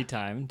free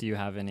time, do you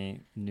have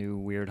any new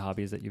weird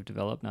hobbies that you've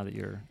developed now that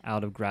you're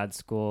out of grad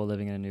school,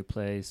 living in a new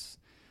place?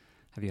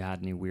 Have you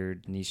had any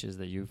weird niches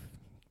that you've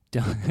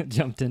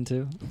jumped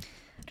into?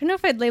 I don't know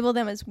if I'd label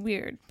them as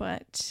weird,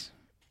 but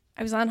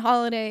I was on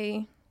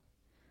holiday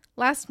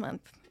last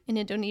month in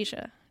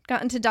Indonesia,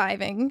 got into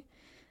diving,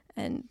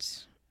 and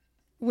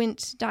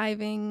went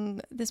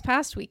diving this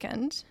past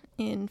weekend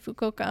in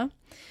Fukuoka,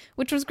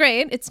 which was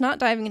great. It's not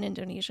diving in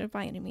Indonesia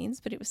by any means,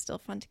 but it was still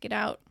fun to get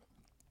out.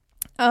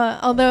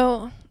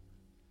 Although,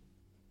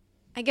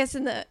 I guess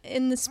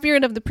in the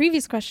spirit of the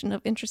previous question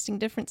of interesting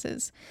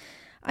differences,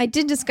 I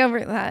did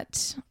discover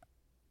that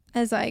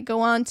as I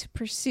go on to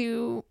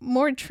pursue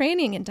more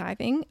training in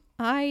diving,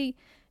 I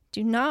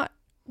do not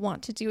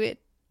want to do it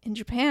in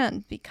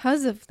Japan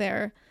because of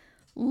their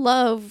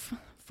love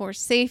for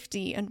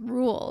safety and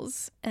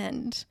rules.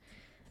 And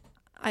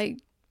I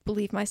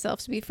believe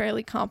myself to be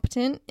fairly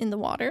competent in the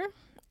water.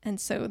 And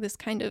so this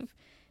kind of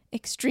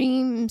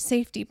extreme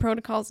safety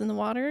protocols in the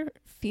water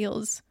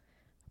feels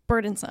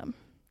burdensome.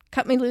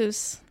 Cut me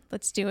loose.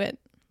 Let's do it.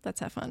 Let's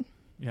have fun.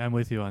 Yeah, I'm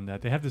with you on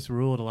that. They have this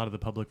rule at a lot of the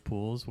public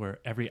pools where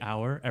every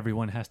hour,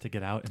 everyone has to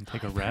get out and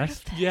take a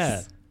rest.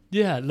 Yeah.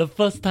 Yeah, the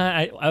first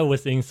time I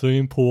was in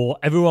swimming pool,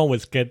 everyone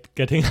was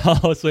getting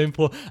out of swimming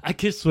pool. I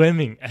keep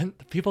swimming and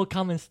people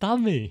come and stop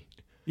me.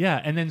 Yeah,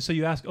 and then so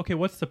you ask, okay,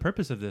 what's the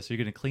purpose of this? Are you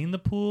going to clean the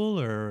pool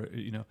or,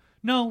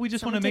 no, we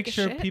just want to make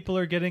sure people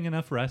are getting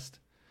enough rest.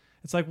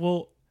 It's like,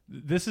 well,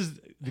 this is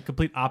the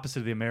complete opposite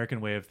of the American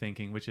way of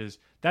thinking, which is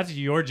that's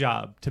your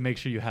job to make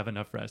sure you have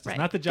enough rest. Right. It's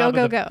not the job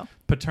of the go.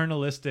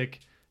 paternalistic,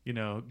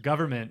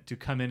 government to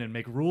come in and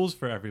make rules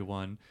for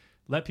everyone.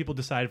 Let people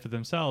decide for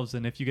themselves.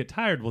 And if you get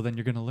tired, well, then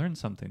you're going to learn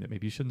something that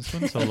maybe you shouldn't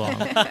swim so long.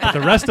 But the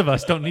rest of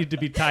us don't need to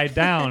be tied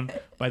down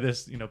by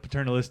this,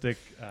 paternalistic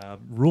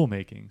rule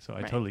making. So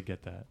I totally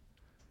get that.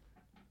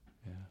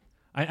 Yeah.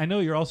 I know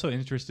you're also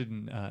interested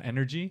in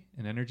energy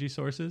and energy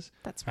sources.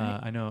 That's right.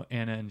 I know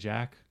Anna and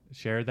Jack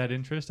share that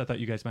interest. I thought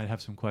you guys might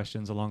have some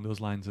questions along those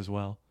lines as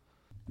well.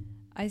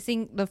 I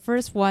think the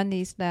first one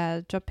is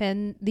that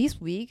Japan this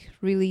week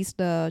released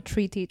the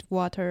treated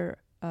water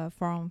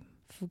from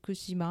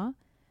Fukushima,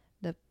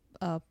 the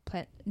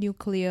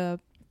nuclear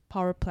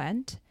power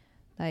plant.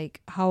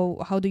 Like,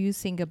 how do you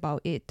think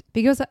about it?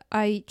 Because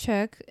I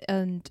check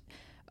and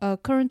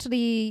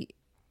currently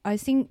I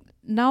think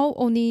now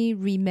only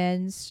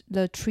remains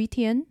the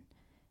tritium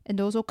and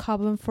also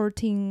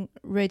carbon-14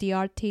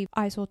 radioactive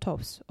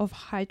isotopes of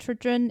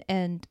hydrogen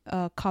and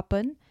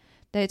carbon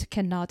that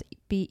cannot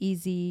be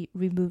easily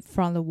removed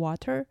from the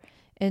water.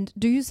 And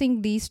do you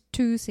think these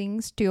two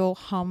things still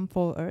harm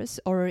for us,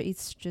 or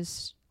it's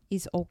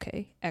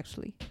okay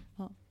actually?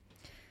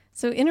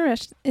 So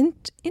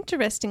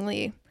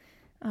interestingly,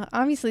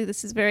 obviously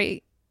this is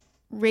very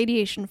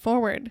radiation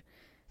forward.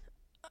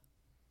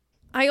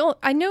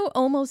 I know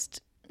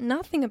almost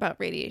nothing about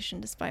radiation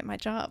despite my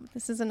job.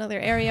 This is another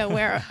area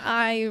where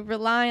I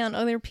rely on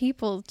other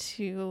people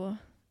to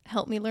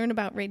help me learn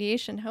about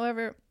radiation.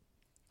 However,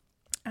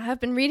 I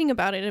have been reading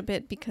about it a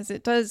bit because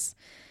it is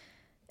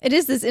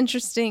this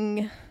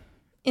interesting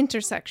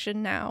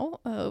intersection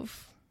now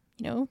of,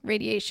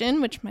 radiation,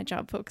 which my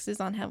job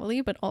focuses on heavily,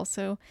 but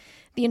also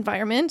the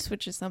environment,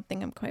 which is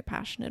something I'm quite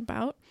passionate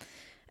about.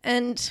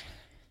 And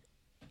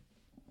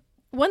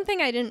one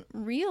thing I didn't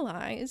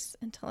realize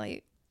until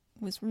I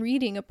was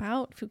reading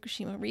about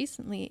Fukushima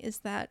recently is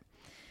that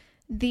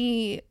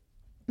the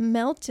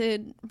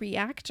melted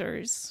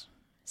reactors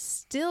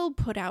still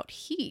put out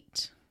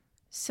heat.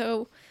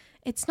 So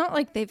it's not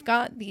like they've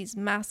got these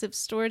massive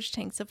storage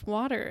tanks of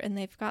water and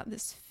they've got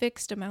this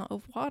fixed amount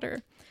of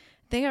water.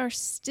 They are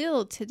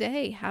still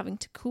today having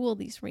to cool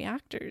these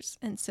reactors.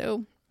 And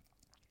so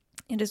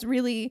it has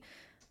really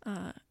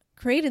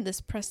created this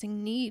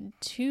pressing need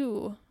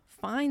to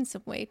find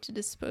some way to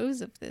dispose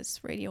of this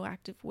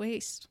radioactive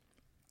waste.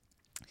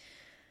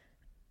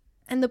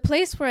 And the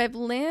place where I've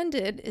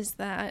landed is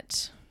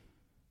that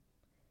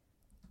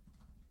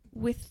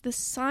with the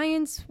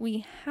science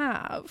we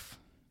have,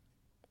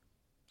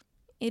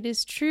 it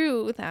is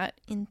true that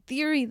in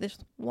theory this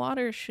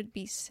water should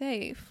be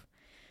safe,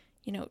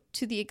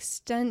 to the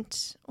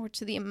extent or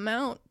to the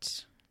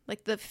amount,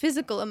 like the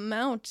physical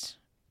amount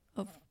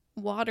of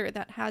water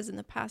that has in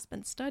the past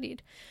been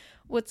studied.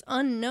 What's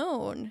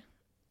unknown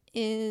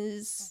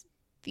is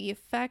the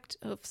effect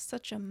of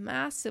such a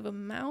massive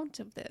amount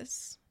of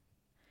this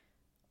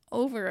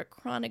over a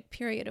chronic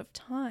period of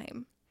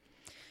time.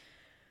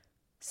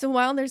 So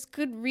while there's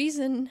good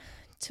reason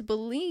to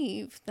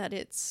believe that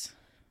it's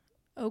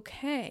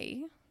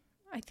okay,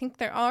 I think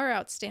there are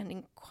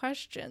outstanding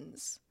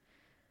questions.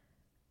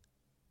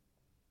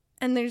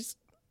 And there's,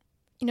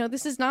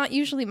 this is not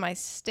usually my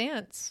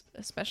stance,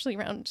 especially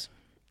around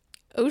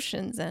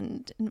oceans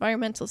and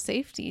environmental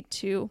safety,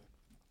 to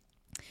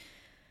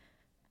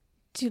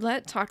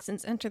let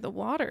toxins enter the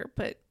water.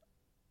 But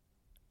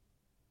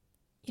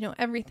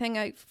everything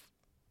I've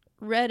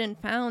read and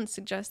found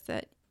suggests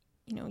that,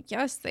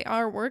 yes, they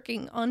are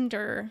working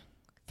under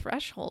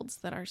thresholds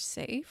that are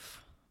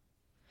safe.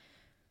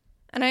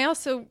 And I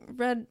also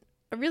read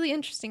a really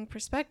interesting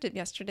perspective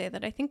yesterday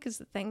that I think is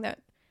the thing that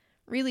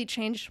really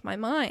changed my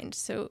mind.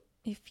 So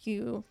if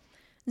you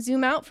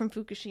zoom out from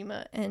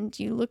Fukushima and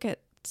you look at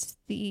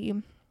the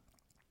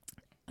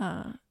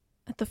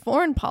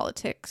foreign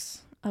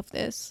politics of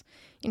this,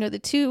 the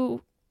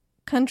two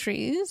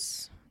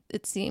countries,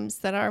 it seems,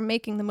 that are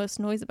making the most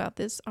noise about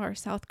this are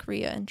South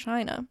Korea and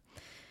China.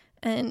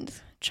 And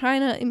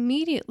China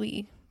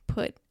immediately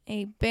put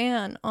a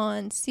ban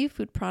on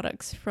seafood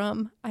products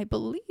from, I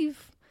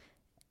believe,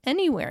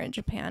 anywhere in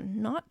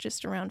Japan, not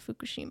just around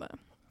Fukushima.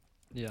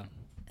 Yeah.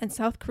 And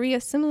South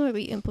Korea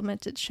similarly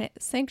implemented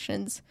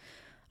sanctions.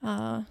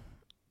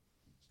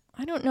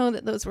 I don't know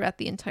that those were at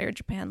the entire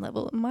Japan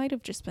level. It might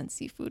have just been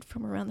seafood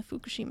from around the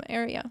Fukushima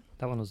area.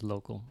 That one was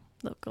local.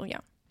 Local, yeah.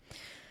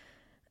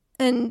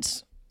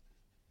 And,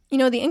 you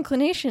know, the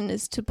inclination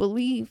is to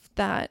believe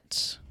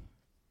that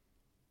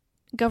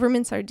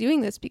governments are doing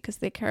this because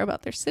they care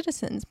about their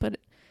citizens. But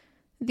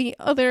the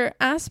other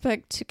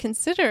aspect to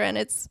consider, and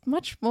it's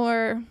much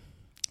more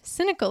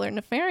cynical or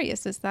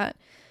nefarious, is that,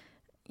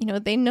 you know,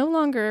 they no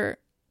longer,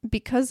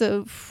 because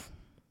of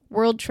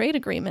world trade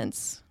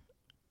agreements,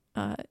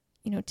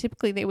 you know,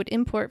 typically they would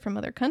import from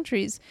other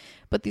countries,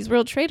 but these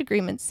world trade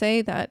agreements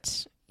say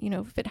that, you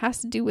know, if it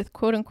has to do with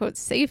quote unquote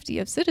safety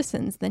of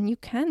citizens, then you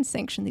can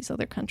sanction these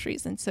other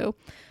countries. And so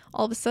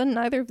all of a sudden,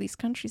 neither of these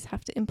countries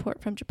have to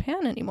import from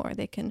Japan anymore.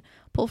 They can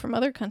pull from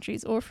other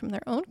countries or from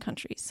their own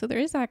countries. So there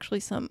is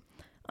actually some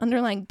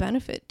underlying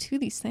benefit to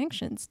these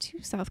sanctions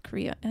to South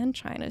Korea and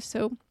China.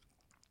 So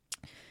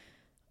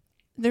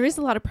there is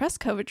a lot of press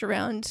coverage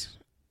around,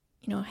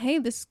 you know, hey,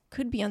 this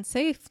could be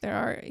unsafe. There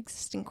are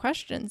existing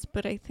questions,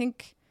 but I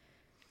think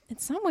in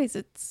some ways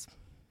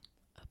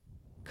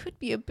could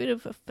be a bit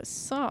of a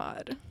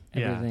facade.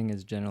 Everything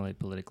is generally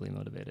politically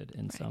motivated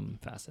in some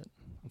facet,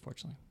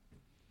 unfortunately.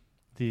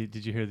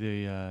 Did you hear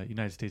the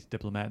United States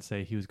diplomat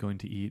say he was going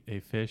to eat a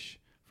fish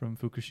from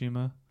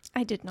Fukushima?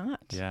 I did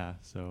not. Yeah,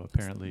 so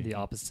apparently... The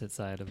opposite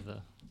side of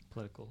the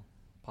political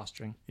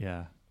posturing.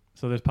 Yeah.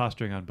 So there's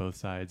posturing on both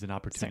sides and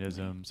opportunism.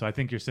 Certainly. So I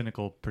think your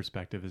cynical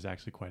perspective is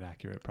actually quite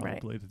accurate,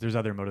 probably. That there's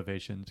other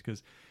motivations,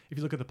 because if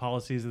you look at the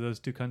policies of those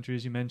two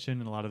countries you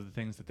mentioned and a lot of the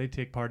things that they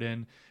take part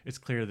in, it's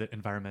clear that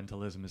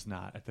environmentalism is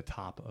not at the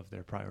top of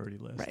their priority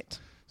list. Right.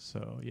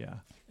 So, yeah.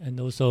 And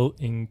also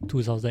in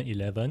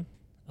 2011,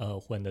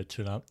 when the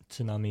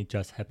tsunami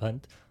just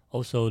happened,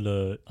 also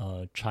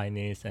the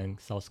Chinese and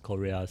South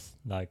Korea's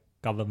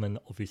government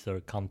officer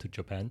come to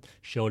Japan,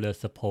 show their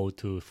support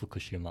to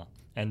Fukushima,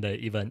 and they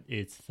even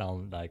eat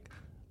some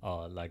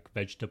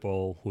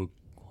vegetable who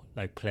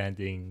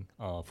planting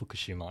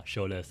Fukushima,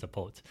 show their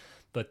support.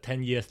 But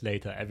 10 years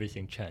later,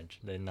 everything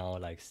changed. They now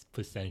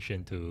put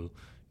sanction to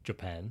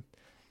Japan,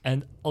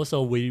 and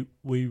also we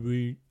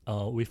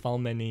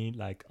found many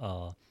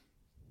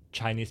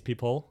Chinese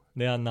people.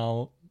 They are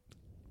now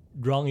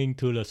running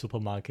to the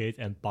supermarket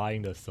and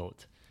buying the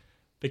salt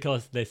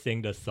because they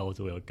think the salt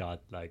will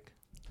get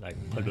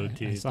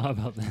polluted. I saw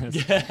about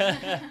this.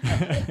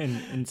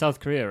 in South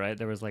Korea, right?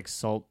 There was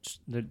salt.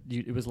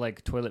 It was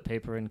like toilet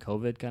paper in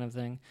COVID kind of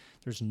thing.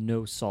 There's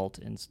no salt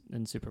in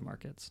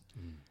supermarkets,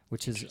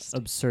 which is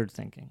absurd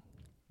thinking.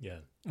 Yeah.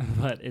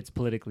 But it's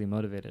politically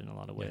motivated in a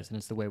lot of ways, and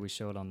it's the way we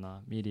show it on the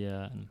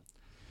media.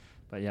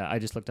 But yeah, I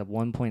just looked up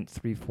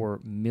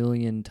 1.34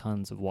 million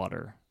tons of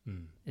water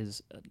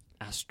is an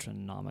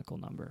astronomical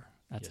number.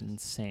 That's an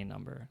insane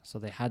number. So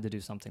they had to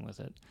do something with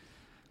it.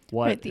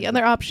 Right, the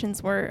other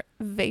options were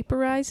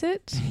vaporize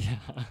it,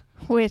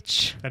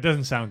 which... That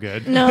doesn't sound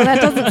good. No,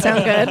 that doesn't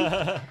sound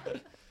good.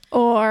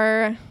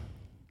 Or...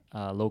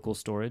 local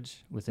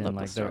storage within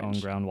their own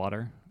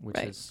groundwater, which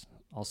is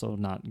also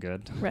not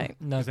good. Right.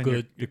 Not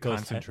good you're because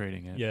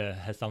concentrating it. Yeah,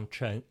 has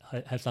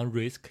some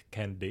risk,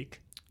 can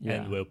leak,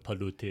 and will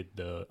pollute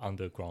the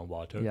underground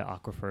water. Yeah,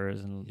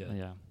 aquifers and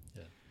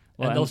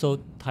Well, and also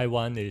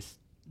Taiwan is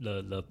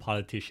the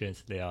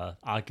politicians, they are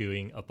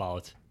arguing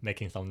about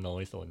making some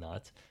noise or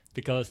not,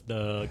 because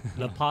the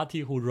party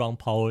who run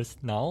powers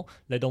now,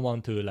 they don't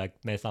want to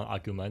make some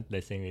argument.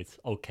 They think it's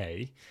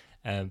okay,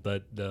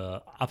 but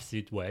the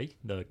opposite way,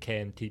 the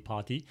KMT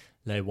party,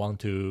 they want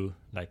to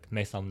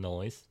make some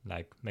noise,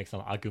 make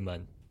some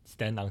argument,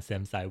 stand on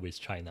same side with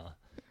China.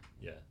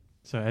 Yeah.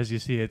 So as you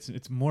see,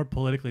 it's more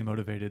politically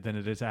motivated than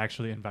it is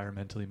actually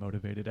environmentally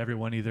motivated.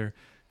 Everyone either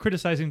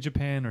criticizing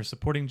Japan or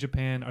supporting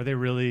Japan. Are they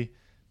really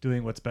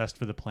doing what's best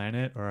for the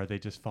planet, or are they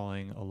just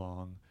following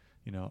along,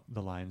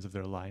 the lines of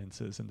their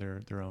alliances and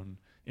their own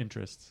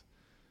interests?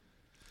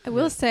 I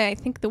will say, I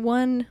think the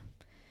one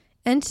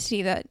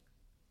entity that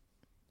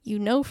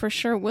for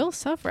sure will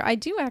suffer, I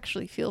do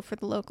actually feel for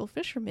the local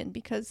fishermen,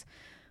 because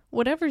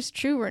whatever's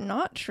true or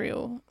not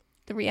true,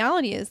 the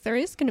reality is there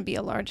is going to be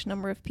a large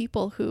number of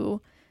people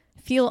who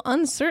feel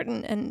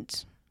uncertain,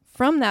 and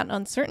from that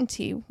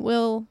uncertainty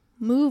will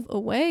move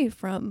away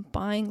from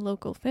buying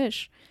local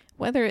fish,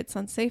 whether it's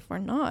unsafe or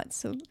not.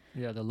 So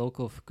yeah, the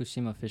local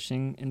Fukushima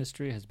fishing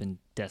industry has been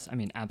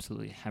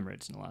absolutely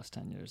hemorrhaged in the last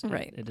 10 years.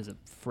 Right. It is a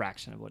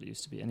fraction of what it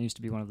used to be, and it used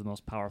to be one of the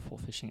most powerful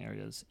fishing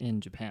areas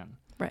in Japan.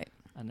 Right.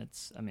 And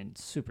it's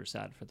super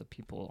sad for the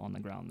people on the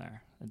ground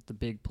there. The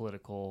big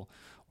political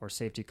or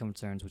safety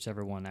concerns,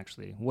 whichever one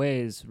actually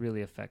weighs,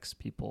 really affects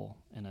people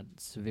in a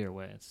severe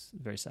way. It's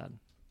very sad.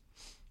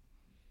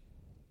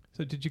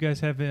 So did you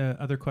guys have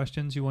other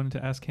questions you wanted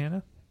to ask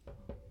Hannah?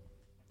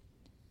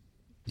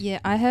 Yeah,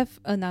 I have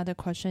another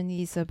question.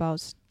 Is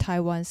about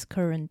Taiwan's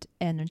current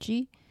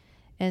energy,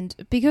 and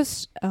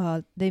because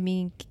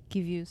they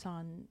give you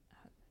some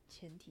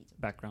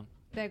background.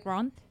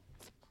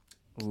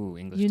 Ooh,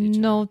 English You teacher.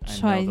 know I know the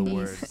Chinese.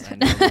 words. I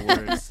know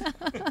the words.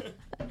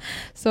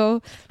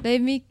 So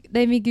let me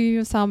give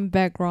you some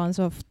backgrounds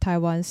of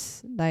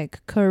Taiwan's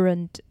like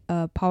current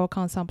power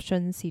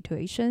consumption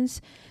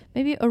situations.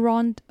 Maybe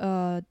around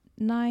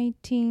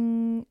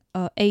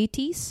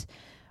 1980s,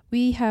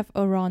 we have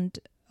around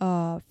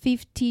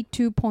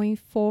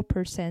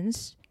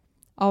 52.4%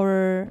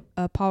 our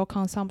power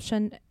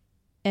consumption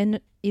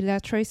and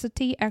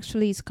electricity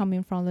actually is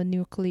coming from the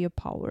nuclear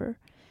power.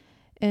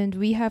 And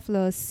we have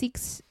the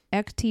 6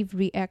 active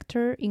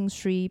reactor in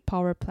 3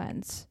 power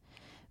plants.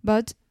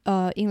 But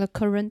in the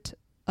current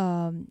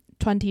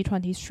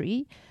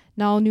 2023,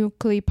 now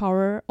nuclear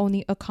power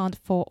only account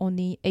for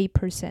only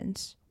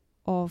 8%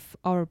 of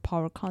our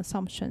power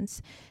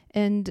consumptions.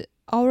 And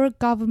our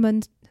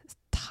government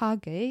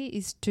target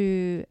is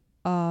to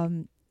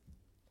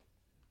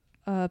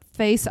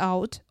phase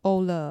out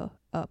all the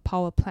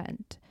power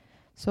plant.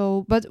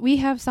 So, but we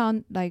have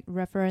some like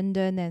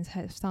referendum and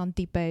have some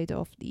debate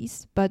of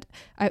this. But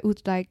I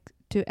would like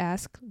to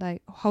ask,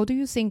 like, how do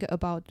you think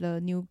about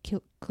the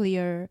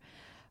nuclear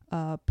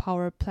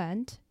power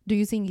plant? Do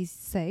you think it's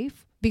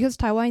safe? Because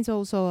Taiwan is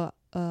also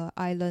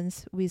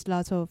islands with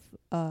lots of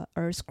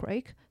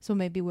earthquake, so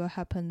maybe will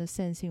happen the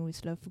same thing with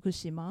the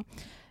Fukushima.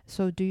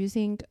 So, do you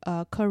think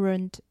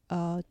current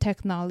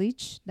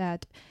technology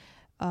that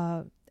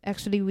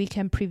actually we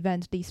can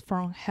prevent this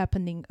from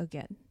happening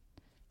again?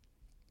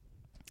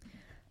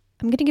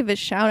 I'm going to give a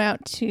shout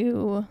out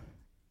to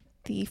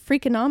the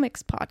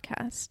Freakonomics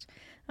podcast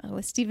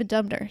with Stephen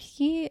Dubner.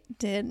 He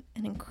did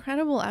an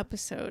incredible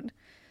episode,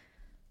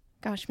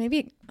 gosh,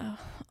 maybe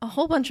a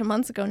whole bunch of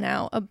months ago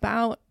now,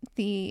 about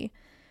the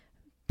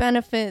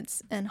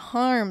benefits and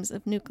harms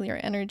of nuclear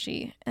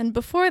energy. And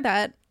before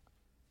that,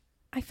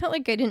 I felt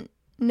like I didn't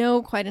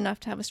know quite enough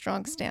to have a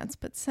strong stance.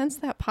 But since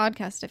that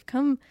podcast, I've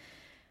come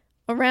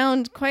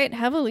around quite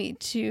heavily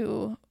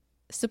to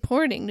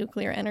supporting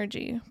nuclear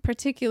energy,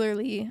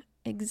 particularly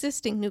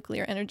existing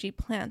nuclear energy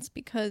plants,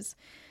 because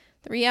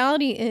the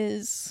reality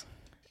is,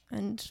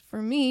 and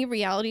for me,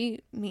 reality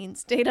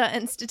means data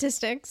and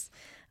statistics,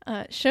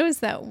 shows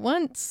that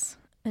once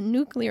a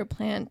nuclear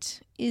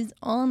plant is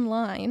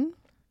online,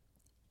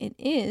 it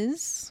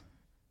is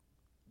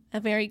a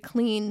very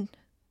clean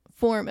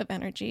form of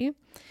energy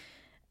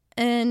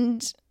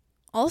and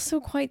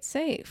also quite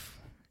safe.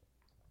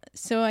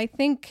 So I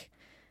think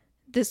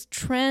this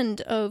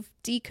trend of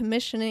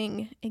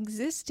decommissioning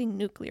existing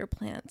nuclear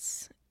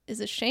plants is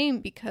a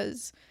shame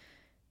because,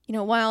 you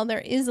know, while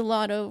there is a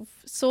lot of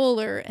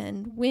solar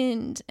and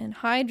wind and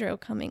hydro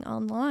coming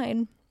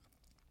online,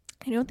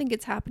 I don't think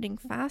it's happening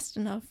fast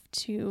enough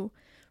to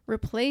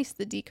replace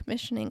the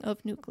decommissioning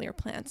of nuclear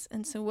plants.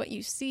 And so what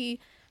you see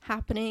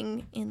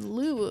happening in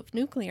lieu of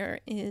nuclear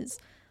is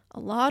a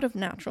lot of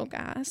natural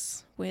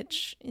gas,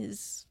 which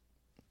is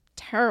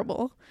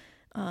terrible.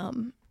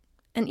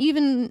 And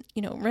even,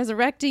 you know,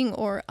 resurrecting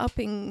or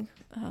upping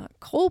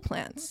coal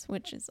plants,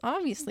 which is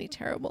obviously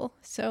terrible.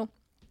 So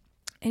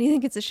I do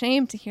think it's a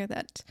shame to hear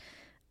that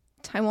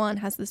Taiwan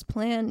has this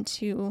plan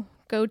to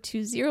go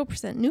to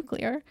 0%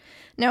 nuclear.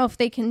 Now, if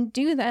they can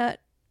do that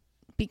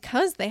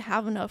because they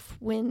have enough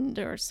wind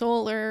or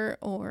solar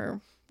or,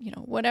 you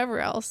know, whatever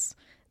else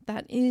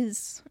that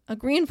is a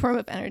green form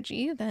of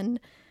energy, then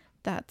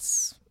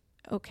that's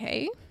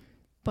okay.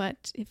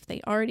 But if they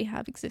already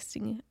have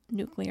existing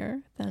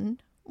nuclear, then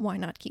why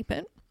not keep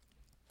it?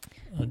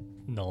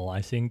 No,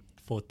 I think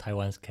for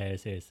Taiwan's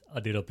case is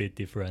a little bit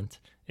different.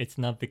 It's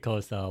not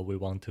because we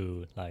want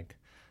to like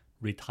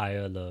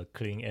retire the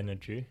clean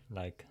energy,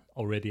 like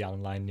already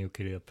online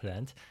nuclear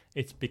plant.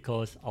 It's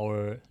because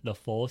the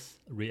fourth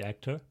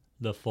reactor,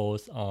 the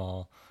fourth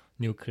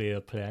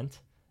nuclear plant,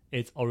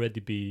 it's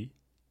already be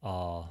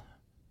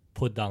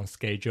put down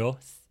schedule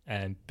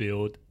and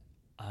built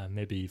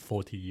maybe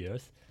 40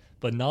 years,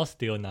 but now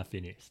still not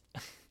finished.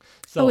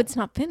 So, it's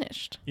not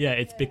finished. Yeah,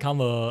 it's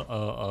become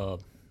a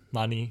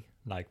money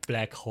like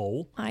black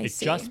hole. It's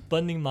see. just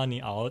burning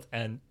money out,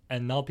 and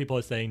now people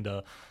are saying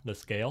the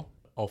scale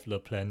of the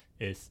plant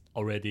is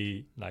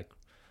already like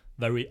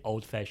very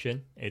old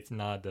fashioned. It's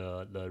not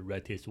the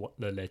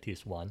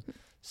latest one.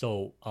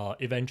 So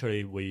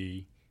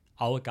eventually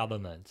our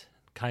government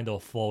kind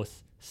of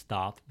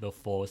stop the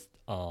fourth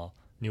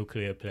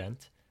nuclear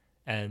plant,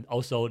 and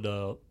also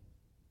the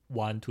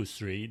 1 to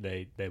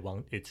 3 they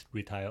want it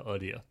retire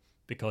earlier,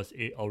 because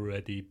it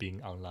already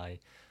been online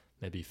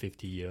maybe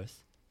 50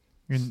 years.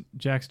 And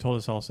Jack's told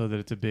us also that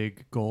it's a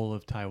big goal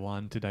of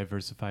Taiwan to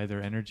diversify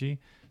their energy,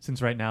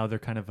 since right now they're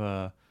kind of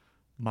a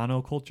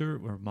monoculture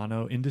or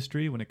mono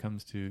industry when it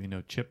comes to, you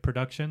know, chip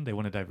production. They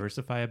want to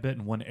diversify a bit,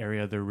 and one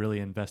area they're really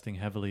investing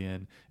heavily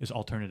in is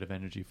alternative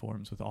energy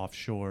forms with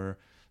offshore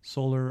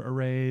solar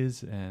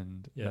arrays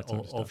and that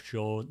sort of stuff.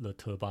 Offshore the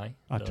turbine.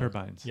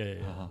 Turbines. Yeah.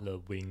 Uh-huh. The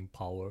wind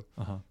power.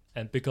 Uh-huh.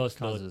 And because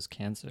Causes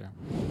cancer.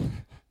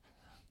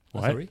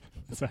 What? Sorry?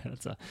 Sorry,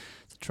 it's a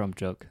Trump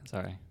joke.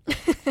 Sorry.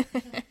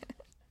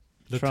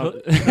 The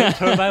Trump-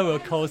 turbine will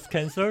cause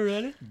cancer,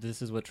 really?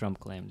 This is what Trump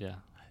claimed, yeah.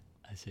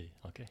 I I see.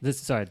 Okay.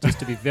 Sorry, just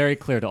to be very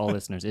clear to all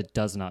listeners, it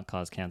does not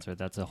cause cancer.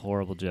 That's a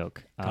horrible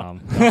joke.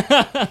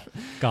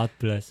 God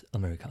bless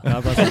America.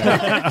 God bless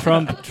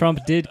America.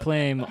 Trump did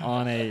claim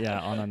on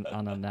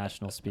a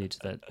national speech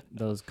that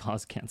those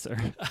cause cancer.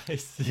 I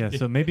see. Yeah,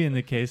 so maybe in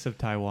the case of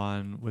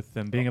Taiwan, with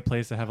them being a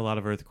place that have a lot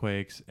of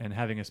earthquakes and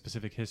having a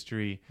specific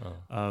history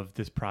of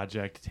this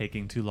project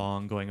taking too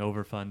long, going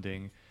over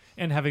funding,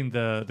 and having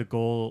the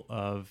goal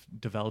of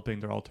developing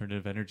their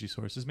alternative energy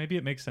sources, maybe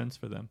it makes sense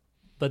for them.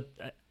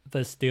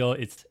 But still,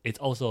 it's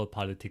also a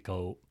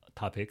political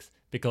topics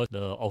because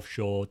the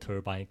offshore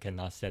turbine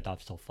cannot set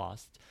up so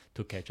fast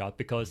to catch up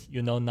because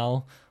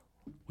now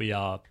we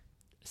are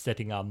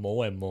setting up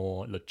more and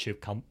more the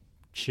chip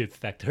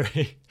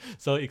factory,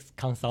 so it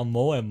consumes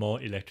more and more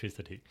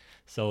electricity.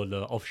 So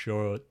the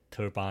offshore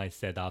turbine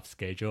setup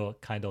schedule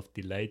kind of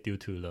delayed due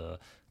to the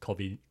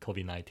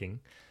COVID-19.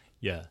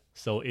 Yeah,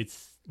 so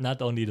it's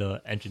not only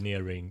the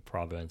engineering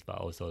problems but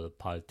also the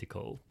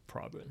political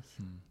problems.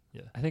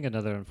 Yeah, I think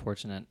another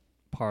unfortunate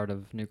part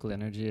of nuclear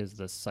energy is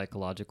the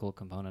psychological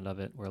component of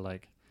it, where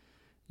like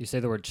you say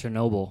the word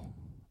Chernobyl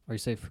or you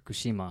say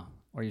Fukushima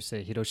or you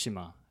say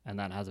Hiroshima, and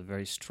that has a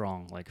very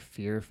strong like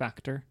fear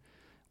factor,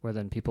 where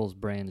then people's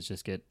brains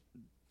just get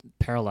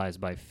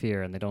paralyzed by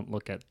fear and they don't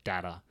look at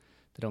data.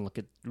 They don't look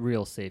at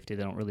real safety.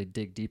 They don't really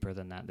dig deeper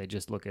than that. They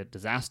just look at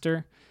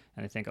disaster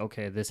and they think,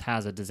 okay, this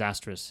has a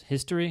disastrous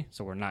history,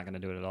 so we're not going to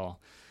do it at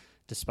all.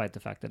 Despite the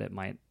fact that it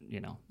might,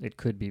 it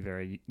could be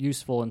very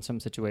useful in some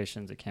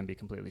situations. It can be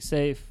completely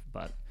safe,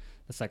 but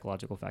the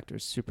psychological factor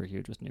is super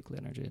huge with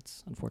nuclear energy.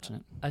 It's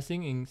unfortunate. I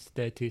think in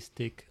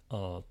statistic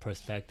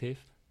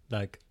perspective,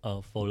 like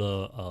for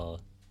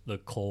the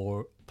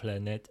core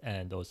planet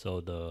and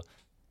also the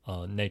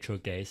natural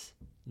gas,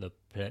 the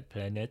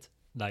planet,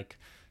 like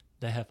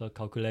they have a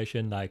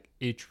calculation like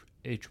each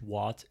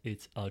watt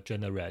it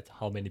generate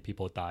how many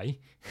people die,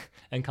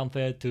 and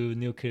compared to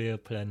nuclear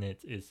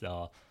planet is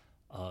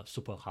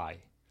super high,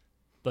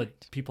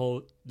 but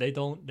people they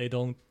don't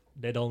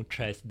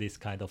trace this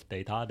kind of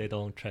data. They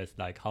don't trace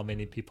like how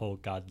many people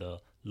got the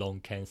lung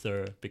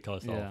cancer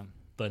because of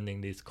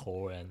burning this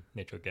coal and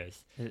natural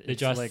gas. They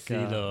just like, see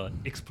the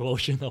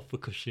explosion of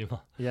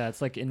Fukushima. Yeah,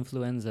 it's like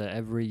influenza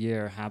every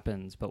year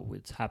happens, but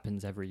it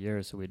happens every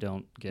year, so we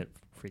don't get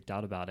freaked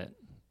out about it.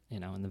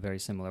 In the very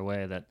similar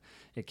way that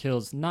it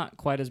kills not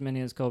quite as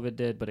many as COVID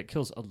did, but it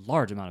kills a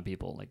large amount of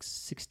people, like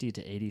 60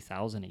 to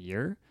 80,000 a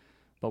year.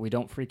 But we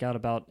don't freak out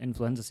about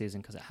influenza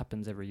season because it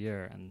happens every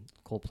year, and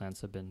coal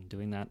plants have been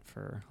doing that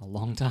for a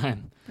long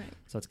time. Right.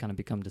 So it's kind of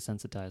become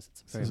desensitized.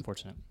 It's very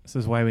unfortunate. This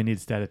is why we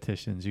need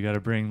statisticians. You got to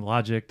bring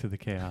logic to the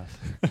chaos.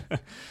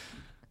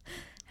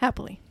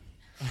 Happily.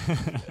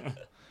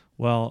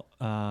 Well,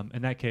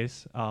 in that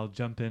case, I'll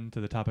jump into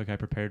the topic I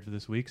prepared for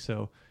this week.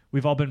 So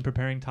we've all been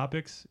preparing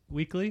topics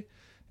weekly,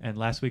 and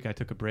last week I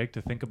took a break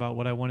to think about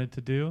what I wanted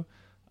to do.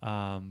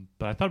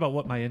 But I thought about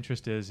what my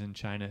interest is in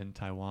China and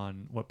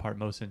Taiwan, what part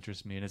most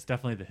interests me, and it's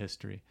definitely the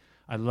history.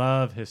 I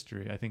love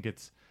history. I think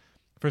it's,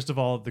 first of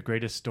all, the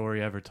greatest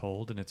story ever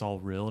told, and it's all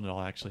real and it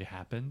all actually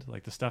happened.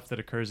 Like the stuff that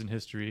occurs in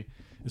history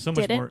is so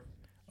much more.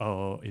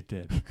 Oh, it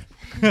did.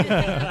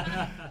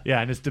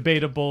 Yeah, and it's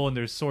debatable, and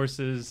there's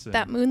sources.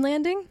 That moon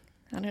landing?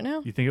 I don't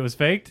know. You think it was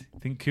faked?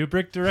 Think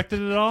Kubrick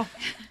directed it all?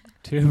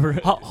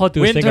 How do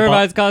you Wind think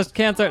turbines cause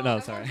cancer?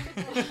 No, sorry.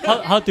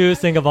 how do you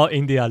think about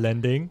India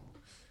landing?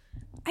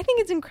 I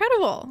think it's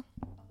incredible.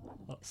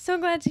 So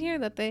glad to hear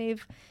that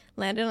they've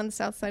landed on the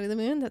south side of the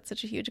moon. That's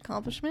such a huge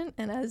accomplishment.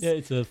 And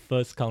it's the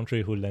first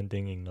country who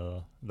landing in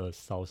the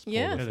south pole.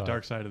 Yeah, the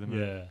dark side of the moon.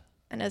 Yeah.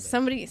 And as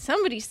somebody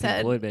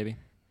said, Floyd, baby.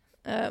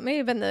 May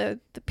have been the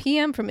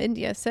PM from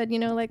India said,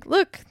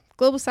 look,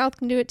 Global South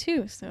can do it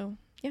too. So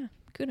yeah,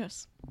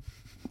 kudos.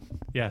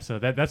 Yeah, so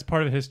that's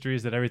part of history,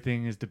 is that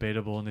everything is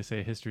debatable, and they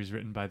say history is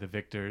written by the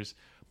victors.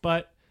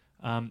 But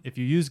if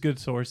you use good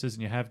sources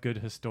and you have good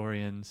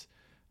historians,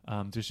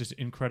 there's just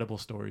incredible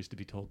stories to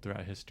be told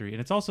throughout history. And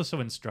it's also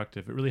so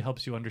instructive. It really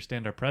helps you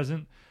understand our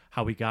present,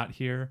 how we got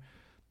here.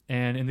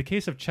 And in the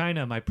case of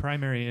China, my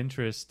primary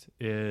interest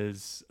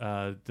is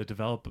the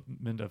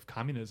development of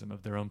communism,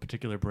 of their own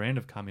particular brand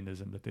of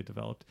communism that they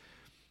developed.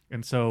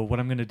 And so what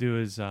I'm going to do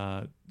is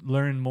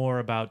learn more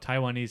about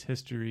Taiwanese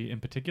history in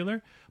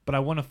particular, but I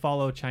want to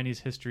follow Chinese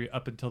history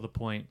up until the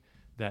point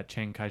that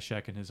Chiang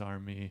Kai-shek and his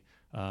army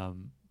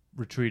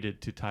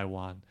retreated to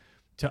Taiwan,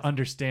 to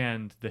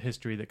understand the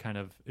history that kind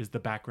of is the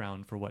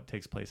background for what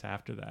takes place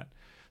after that.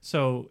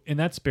 So in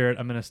that spirit,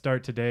 I'm going to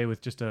start today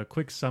with just a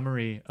quick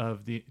summary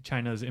of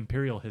China's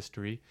imperial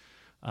history,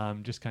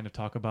 just kind of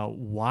talk about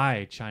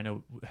why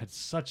China had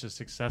such a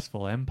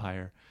successful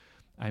empire.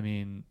 I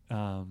mean,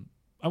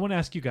 I want to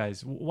ask you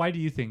guys, why do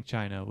you think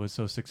China was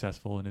so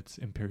successful in its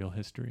imperial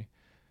history?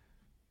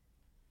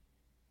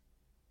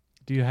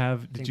 Do you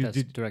have? I think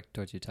that's direct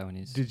towards you,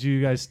 Taiwanese. Did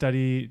you guys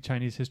study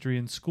Chinese history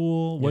in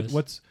school?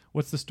 Yes.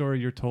 What's the story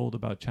you're told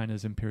about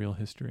China's imperial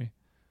history?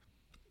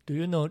 Do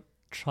you know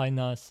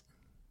China's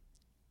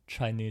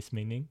Chinese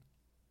meaning?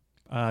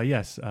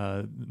 Yes,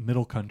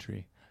 middle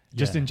country.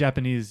 Just Yeah. in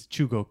Japanese,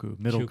 chugoku,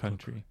 middle Chugoku.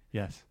 country.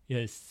 Yes, Yeah,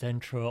 it's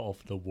central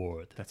of the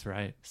world. that's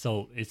right.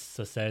 So its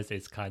success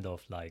is kind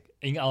of like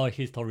in our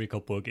historical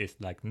book. It's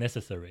like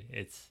necessary.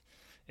 It's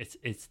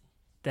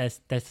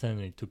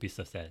destined to be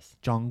success.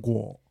 中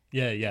国.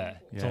 Yeah, Yeah.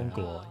 中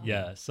国.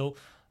 Yeah. So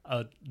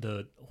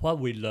the what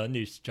we learn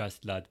is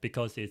just that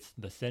because it's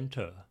the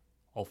center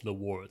of the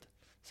world.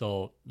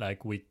 So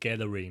like we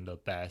gathering the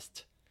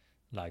best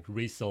like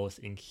resource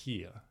in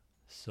here.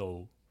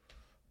 So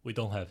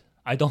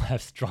I don't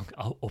have strong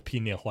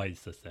opinion why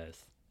it's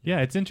success. Yeah,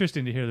 it's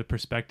interesting to hear the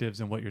perspectives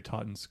and what you're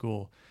taught in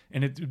school.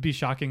 And it would be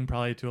shocking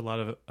probably to a lot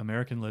of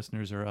American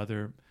listeners or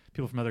other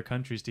people from other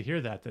countries to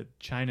hear that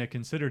China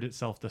considered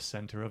itself the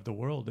center of the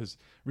world. As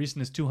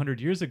recent as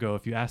 200 years ago,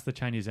 if you asked the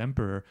Chinese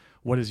emperor,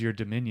 what is your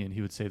dominion?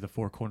 He would say the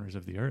four corners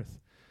of the earth.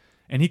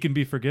 And he can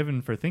be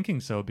forgiven for thinking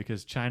so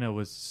because China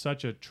was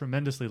such a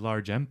tremendously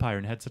large empire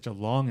and had such a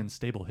long and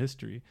stable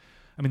history.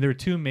 I mean, there were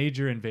two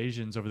major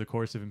invasions over the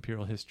course of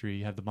imperial history.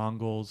 You have the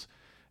Mongols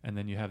and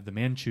then you have the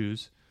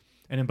Manchus.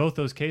 And in both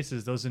those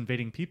cases, those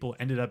invading people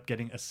ended up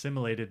getting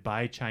assimilated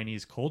by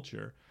Chinese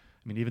culture.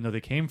 I mean, even though they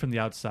came from the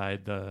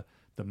outside, the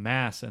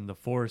mass and the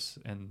force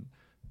and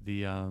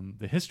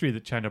the history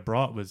that China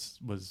brought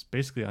was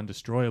basically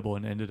undestroyable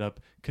and ended up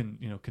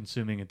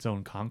consuming its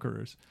own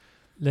conquerors.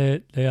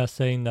 They are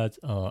saying that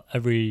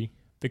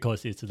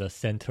because it's the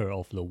center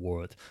of the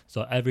world,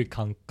 so every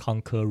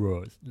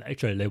conqueror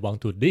actually they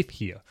want to live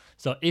here.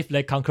 So if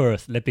they conquer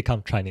us, they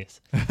become Chinese.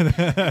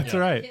 That's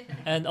right.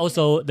 And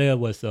also there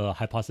was a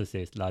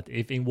hypothesis that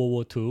if in World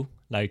War II,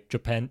 like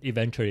Japan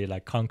eventually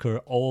like conquer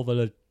all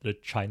over the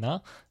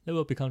China, they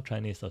will become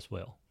Chinese as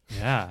well.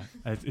 Yeah,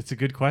 it's a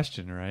good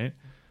question, right?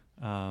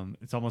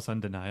 It's almost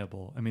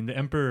undeniable. I mean, the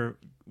emperor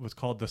was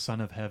called the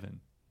Son of Heaven.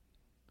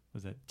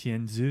 Was that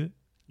Tianzi?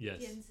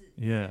 Yes.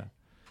 Yeah.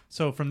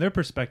 So from their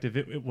perspective,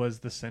 it was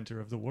the center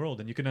of the world,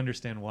 and you can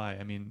understand why.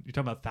 I mean, you're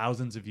talking about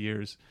thousands of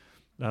years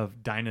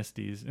of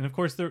dynasties, and of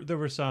course there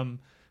were some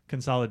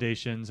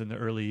consolidations in the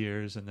early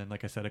years, and then,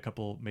 like I said, a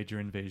couple major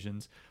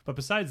invasions. But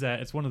besides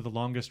that, it's one of the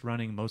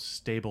longest-running, most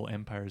stable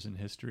empires in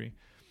history.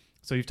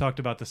 So you've talked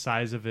about the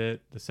size of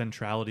it, the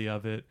centrality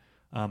of it.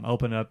 I'll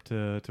open up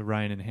to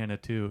Ryan and Hannah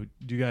too.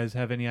 Do you guys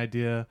have any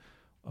idea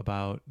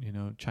about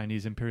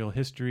Chinese imperial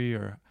history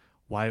or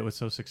why it was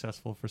so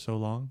successful for so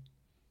long?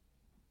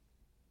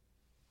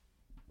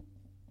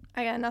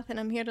 I got nothing.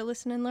 I'm here to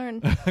listen and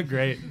learn.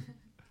 Great.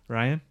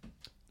 Ryan?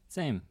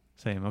 Same.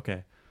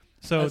 Okay.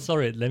 So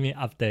sorry, let me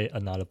update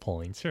another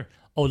point. Sure.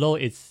 Although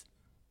it's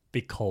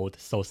been called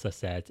so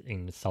success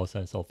in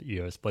thousands of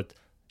years, but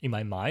in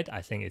my mind,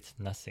 I think it's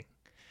nothing.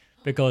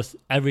 Because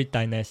every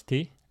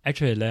dynasty,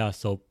 actually they are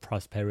so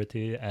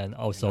prosperity and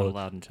You're also not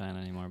allowed in China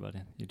anymore, buddy.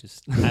 You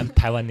just I'm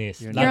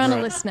Taiwanese. You're You're on a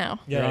Right. list now.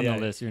 you're on yeah.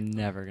 the list. You're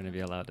never going to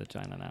be allowed to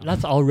China now.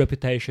 That's our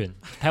reputation.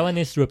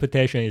 Taiwanese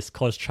reputation is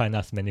caused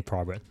China's many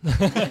problems.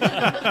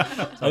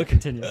 Okay,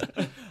 continue.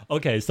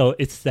 Okay, so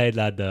it's said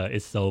that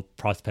it's so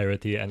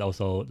prosperity and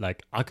also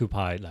like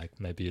occupy like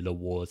maybe the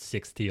world's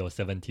 60 or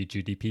 70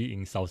 GDP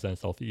in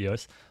thousands of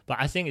years. But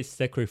I think it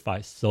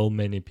sacrificed so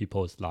many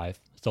people's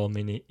life, so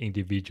many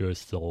individuals'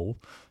 soul.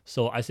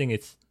 So I think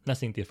it's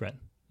nothing different.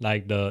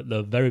 Like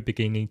the very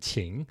beginning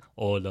Qing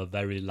or the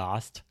very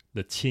last,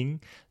 the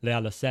Qing, they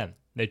are the same.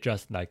 They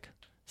just like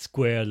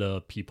square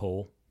the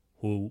people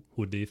who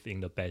live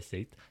in the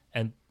basic.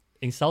 And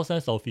in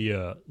thousands of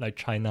years, like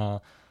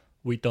China,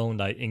 we don't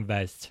like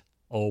invest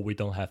or we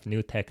don't have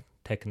new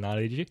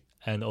technology,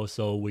 and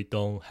also we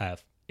don't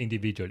have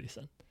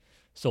individualism.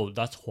 So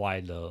that's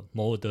why the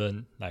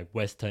modern like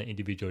Western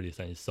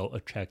individualism is so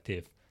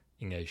attractive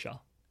in Asia,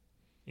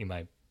 in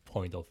my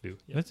point of view.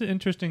 Yeah. That's an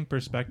interesting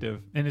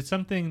perspective. And it's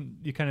something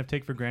you kind of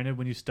take for granted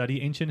when you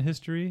study ancient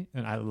history.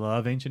 And I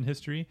love ancient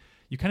history.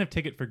 You kind of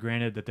take it for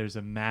granted that there's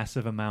a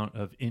massive amount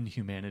of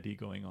inhumanity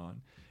going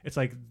on. It's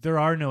like there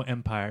are no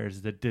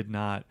empires that did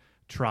not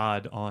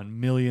trod on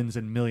millions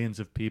and millions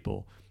of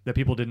people, that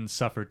people didn't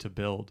suffer to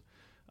build.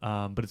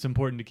 But it's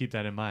important to keep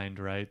that in mind,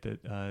 right?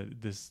 That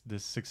this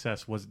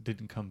success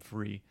didn't come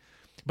free.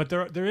 But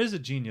there is a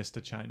genius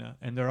to China,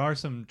 and there are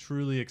some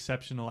truly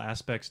exceptional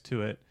aspects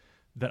to it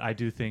that I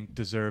do think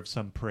deserve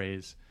some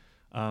praise.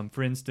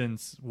 For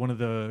instance, one of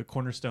the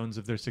cornerstones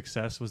of their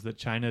success was that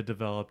China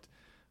developed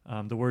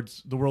the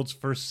world's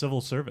first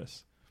civil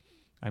service.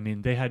 I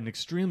mean, they had an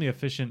extremely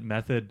efficient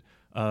method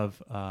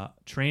of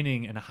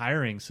training and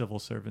hiring civil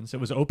servants. It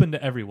was open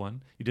to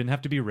everyone. You didn't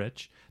have to be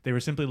rich. They were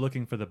simply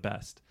looking for the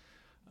best.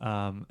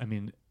 I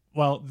mean,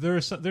 well,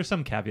 there's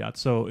some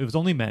caveats. So it was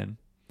only men,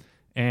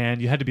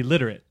 and you had to be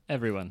literate.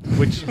 Everyone.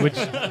 Which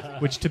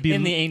to be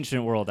In the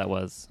ancient world, that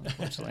was,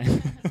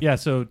 unfortunately. Yeah,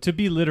 so to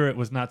be literate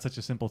was not such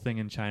a simple thing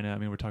in China. I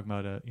mean, we're talking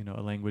about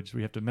a language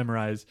where you have to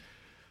memorize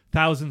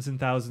thousands and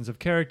thousands of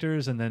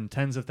characters and then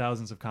tens of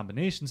thousands of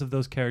combinations of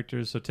those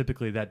characters. So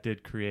typically that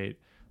did create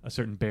a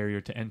certain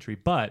barrier to entry.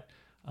 But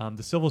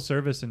the civil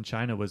service in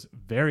China was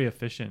very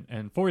efficient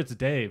and for its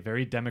day,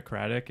 very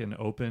democratic and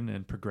open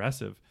and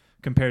progressive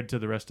compared to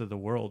the rest of the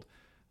world.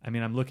 I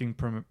mean, I'm looking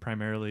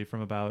primarily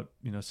from about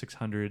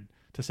 600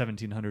 to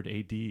 1700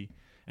 AD.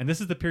 And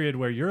this is the period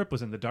where Europe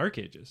was in the Dark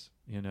Ages.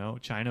 You know,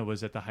 China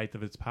was at the height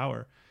of its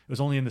power. It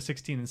was only in the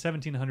 16 and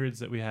 1700s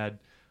that we had,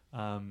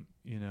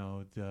 you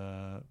know,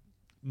 the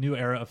new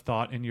era of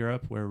thought in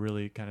Europe, where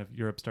really kind of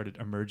Europe started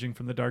emerging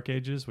from the Dark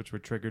Ages, which were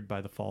triggered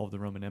by the fall of the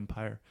Roman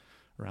Empire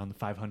around the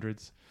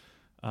 500s.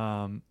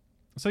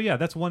 So yeah,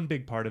 that's one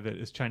big part of it,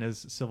 is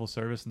China's civil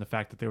service and the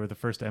fact that they were the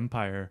first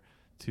empire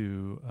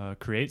to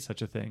create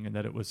such a thing, and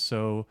that it was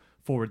so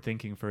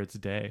forward-thinking for its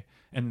day.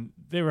 And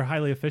they were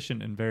highly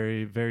efficient and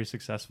very, very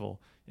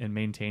successful in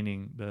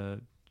maintaining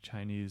the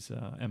Chinese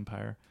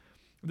empire.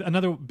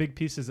 Another big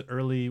piece is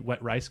early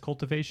wet rice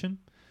cultivation.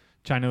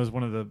 China was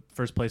one of the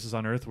first places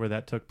on earth where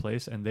that took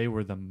place, and they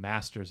were the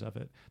masters of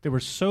it. They were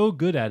so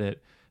good at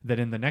it that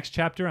in the next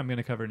chapter I'm going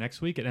to cover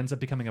next week, it ends up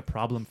becoming a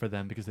problem for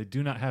them because they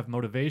do not have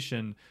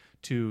motivation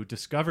to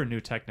discover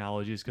new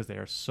technologies because they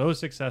are so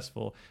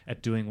successful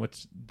at doing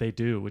what they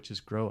do, which is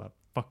grow a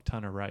fuck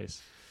ton of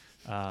rice.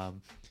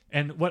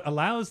 And what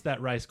allows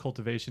that rice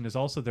cultivation is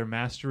also their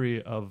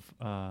mastery of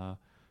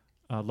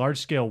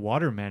large-scale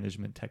water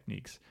management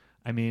techniques.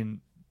 I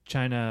mean,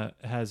 China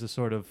has a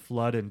sort of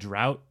flood and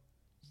drought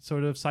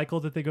sort of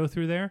cycle that they go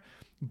through there,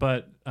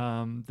 but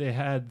they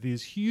had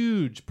these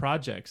huge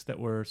projects that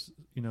were,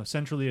 you know,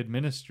 centrally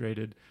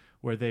administrated,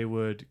 where they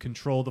would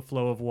control the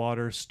flow of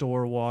water,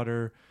 store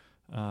water,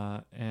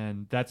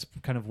 and that's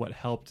kind of what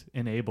helped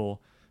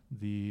enable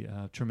the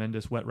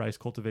tremendous wet rice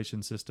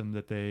cultivation system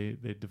that they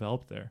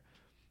developed there.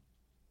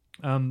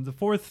 The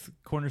fourth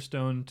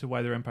cornerstone to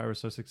why their empire was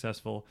so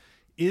successful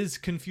is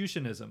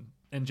Confucianism.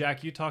 And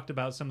Jack, you talked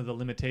about some of the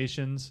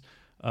limitations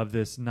of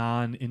this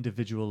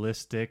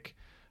non-individualistic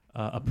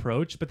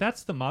approach, but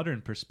that's the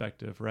modern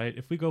perspective, right?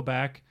 If we go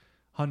back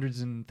hundreds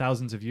and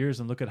thousands of years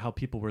and look at how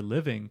people were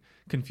living,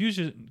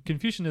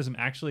 Confucianism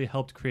actually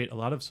helped create a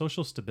lot of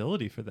social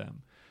stability for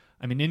them.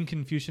 I mean, in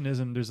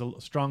Confucianism, there's a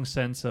strong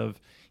sense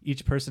of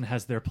each person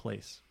has their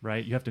place,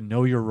 right? You have to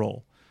know your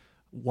role.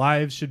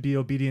 Wives should be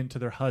obedient to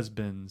their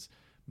husbands.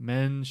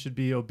 Men should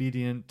be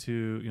obedient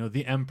to, you know,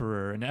 the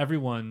emperor, and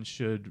everyone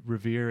should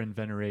revere and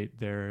venerate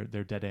their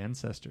dead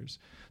ancestors.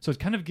 So it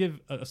kind of gives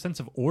a sense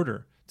of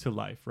order to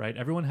life, right?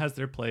 Everyone has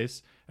their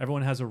place,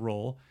 everyone has a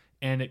role,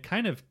 and it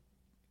kind of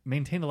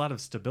maintained a lot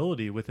of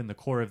stability within the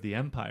core of the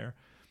empire.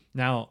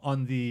 Now,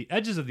 on the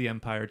edges of the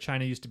empire,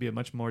 China used to be a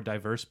much more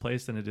diverse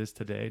place than it is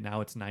today.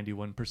 Now it's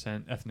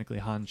 91% ethnically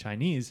Han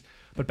Chinese.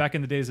 But back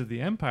in the days of the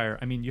empire,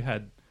 I mean, you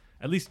had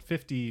at least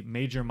 50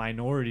 major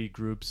minority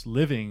groups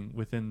living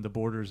within the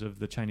borders of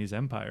the Chinese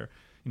empire.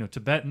 You know,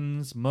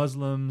 Tibetans,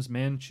 Muslims,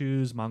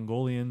 Manchus,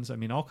 Mongolians, I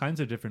mean, all kinds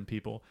of different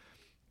people.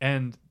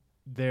 And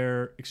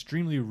their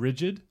extremely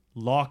rigid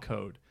law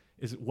code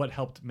is what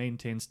helped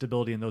maintain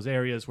stability in those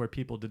areas where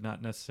people did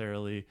not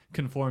necessarily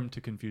conform to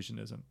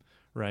Confucianism,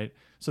 right?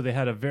 So they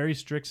had a very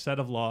strict set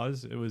of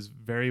laws. It was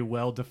very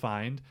well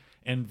defined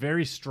and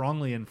very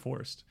strongly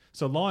enforced.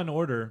 So law and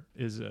order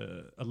is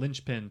a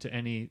linchpin to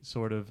any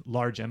sort of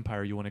large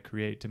empire you want to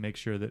create, to make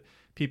sure that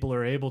people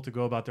are able to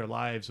go about their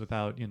lives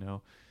without, you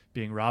know,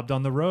 being robbed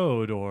on the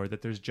road, or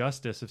that there's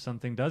justice if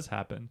something does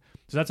happen.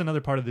 So that's another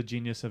part of the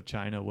genius of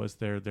China, was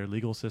their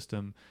legal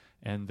system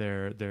and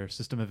their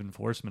system of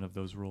enforcement of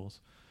those rules.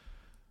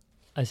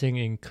 I think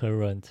in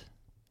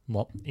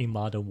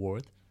modern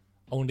world,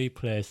 only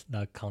place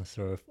that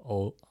preserve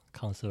all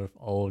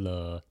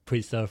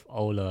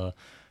the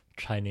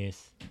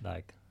Chinese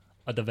like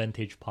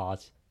advantage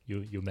parts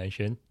you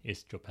mentioned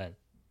is Japan.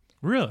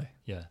 Really?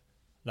 Yeah,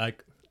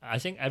 like I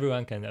think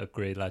everyone can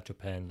agree that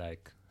Japan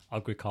like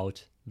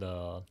agriculture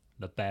the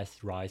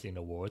best rice in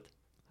the world.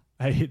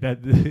 I hate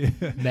that.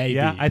 Maybe.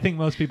 Yeah, I think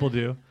most people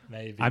do.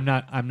 Maybe. I'm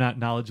not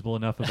knowledgeable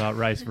enough about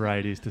rice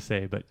varieties to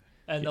say, but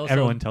and also,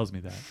 everyone tells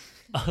me that.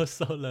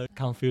 Also, the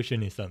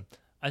Confucianism.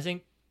 I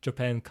think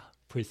Japan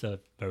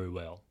preserved very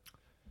well.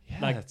 Yeah,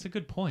 like, that's a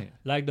good point.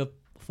 Like the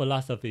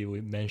philosophy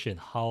we mentioned,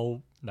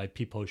 how like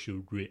people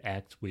should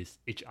react with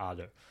each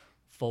other.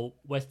 For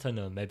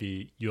Westerner,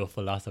 maybe your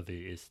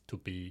philosophy is to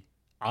be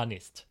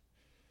honest,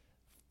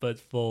 but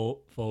for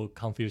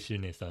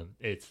Confucianism,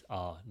 it's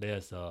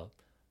there's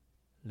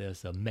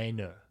a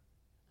manner.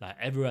 Like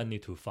everyone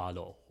need to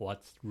follow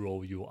what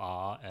role you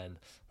are and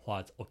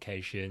what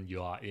occasion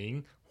you are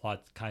in,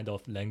 what kind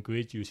of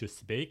language you should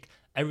speak.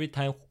 Every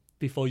time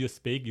before you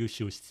speak, you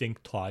should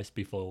think twice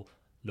before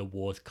the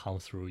words come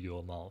through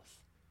your mouth.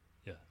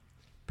 Yeah.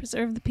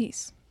 Preserve the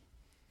peace.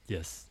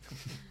 Yes.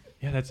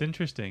 Yeah, that's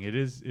interesting. It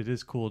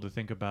is cool to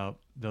think about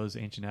those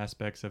ancient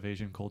aspects of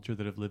Asian culture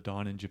that have lived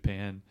on in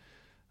Japan.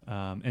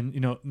 And, you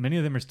know, many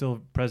of them are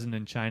still present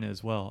in China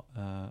as well.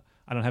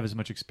 I don't have as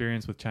much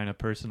experience with China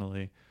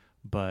personally,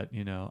 but,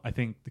 you know, I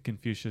think the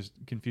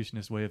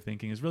Confucianist way of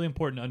thinking is really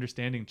important to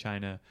understanding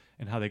China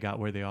and how they got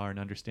where they are, and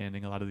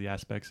understanding a lot of the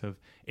aspects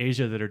of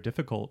Asia that are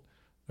difficult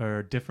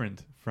or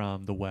different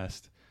from the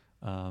West.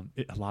 A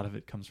lot of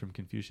it comes from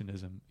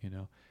Confucianism. You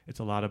know, it's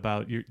a lot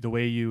about the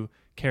way you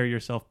carry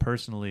yourself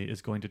personally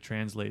is going to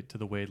translate to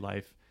the way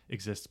life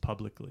exists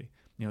publicly.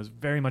 You know, it's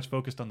very much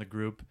focused on the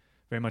group,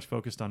 very much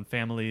focused on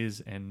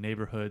families and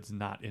neighborhoods,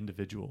 not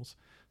individuals.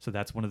 So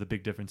that's one of the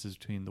big differences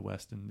between the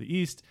West and the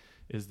East,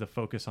 is the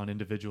focus on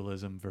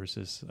individualism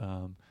versus,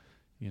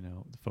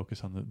 the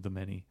focus on the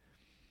many.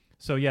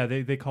 So yeah,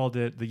 they called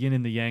it the yin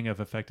and the yang of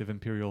effective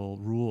imperial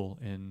rule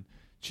in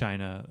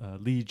China,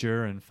 Li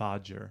Zhi and Fa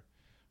Zhi,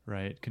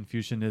 right?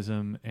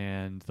 Confucianism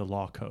and the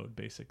law code,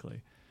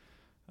 basically.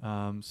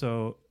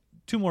 So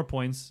 2 more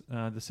points.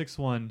 The 6th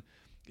one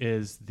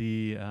is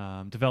the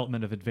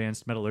development of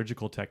advanced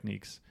metallurgical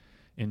techniques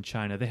in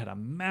China. They had a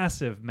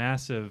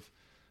massive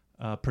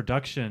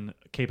production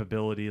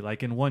capability.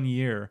 Like in 1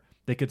 year,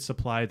 they could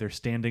supply their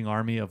standing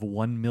army of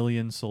 1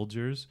 million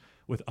soldiers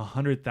with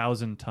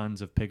 100,000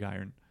 tons of pig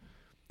iron,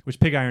 which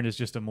pig iron is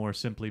just a more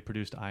simply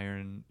produced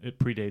iron. It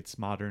predates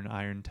modern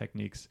iron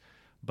techniques.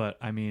 But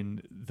I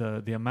mean,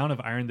 the amount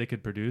of iron they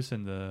could produce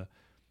and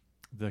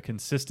the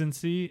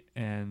consistency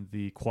and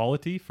the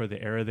quality for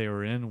the era they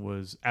were in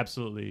was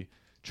absolutely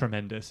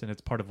tremendous, and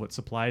it's part of what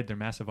supplied their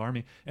massive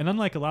army. And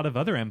unlike a lot of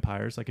other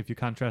empires, like if you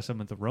contrast them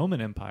with the Roman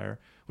Empire,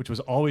 which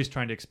was always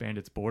trying to expand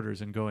its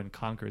borders and go and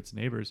conquer its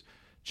neighbors,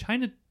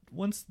 China,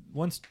 once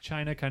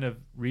China kind of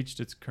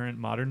reached its current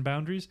modern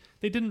boundaries,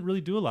 they didn't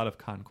really do a lot of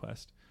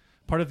conquest.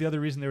 Part of the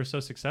other reason they were so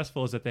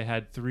successful is that they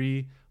had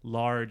 3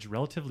 large,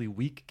 relatively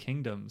weak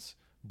kingdoms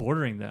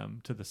bordering them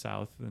to the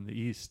south and the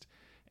east.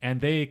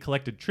 And they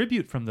collected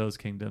tribute from those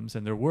kingdoms.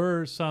 And there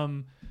were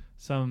some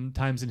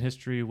times in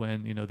history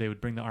when, they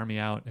would bring the army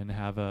out and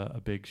have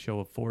a big show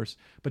of force.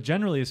 But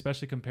generally,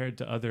 especially compared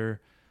to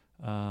other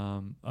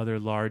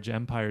large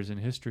empires in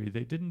history,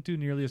 they didn't do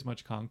nearly as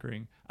much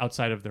conquering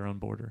outside of their own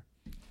border.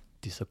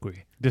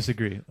 Disagree.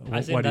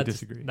 Why do you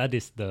disagree? That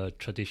is the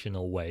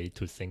traditional way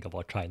to think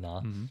about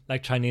China. Mm-hmm.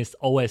 Like Chinese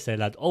always say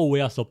that, oh, we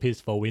are so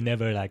peaceful, we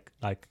never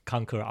like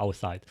conquer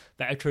outside.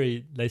 But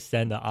actually, they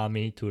send the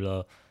army to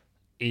the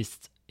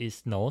east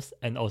north,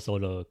 and also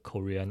the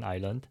Korean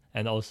island,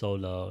 and also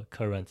the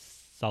current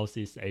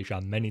Southeast Asia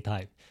many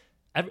times.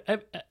 I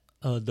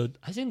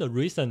think the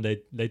reason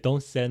they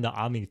don't send the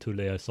army to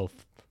there so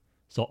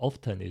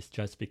often is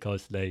just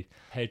because they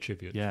pay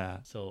tribute. Yeah.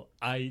 So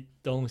I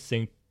don't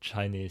think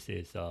Chinese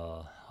is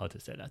how to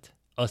say that,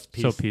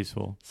 so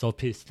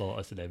peaceful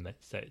as they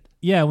said.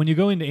 Yeah, when you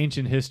go into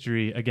ancient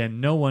history,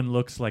 again, no one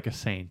looks like a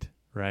saint,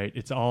 right?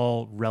 It's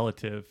all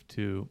relative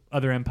to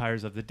other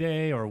empires of the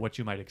day or what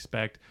you might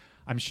expect.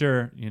 I'm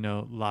sure,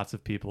 lots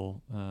of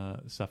people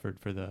suffered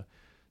for the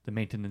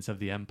maintenance of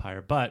the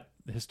empire, but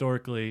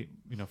historically,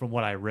 from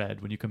what I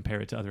read, when you compare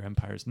it to other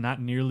empires,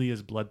 not nearly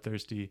as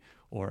bloodthirsty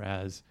or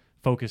as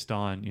focused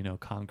on,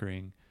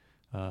 conquering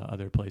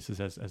other places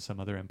as some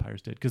other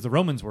empires did, because the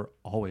Romans were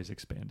always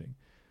expanding.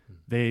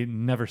 They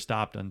never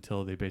stopped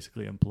until they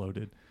basically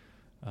imploded.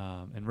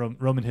 And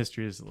Roman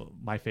history is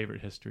my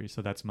favorite history,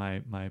 so that's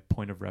my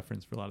point of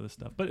reference for a lot of this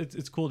stuff. But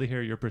it's cool to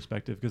hear your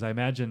perspective, because I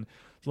imagine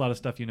there's a lot of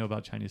stuff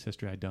about Chinese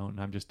history I don't, and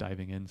I'm just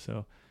diving in.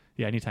 So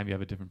yeah, anytime you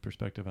have a different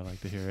perspective, I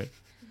like to hear it.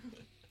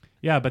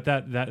 Yeah, but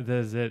that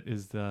is it,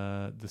 is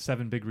the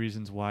 7 big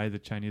reasons why the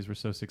Chinese were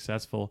so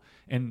successful,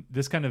 and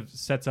this kind of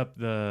sets up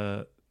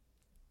the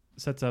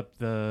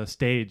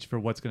stage for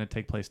what's going to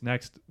take place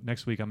next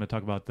week. I'm going to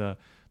talk about the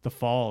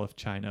fall of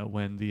China,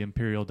 when the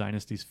imperial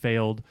dynasties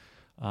failed.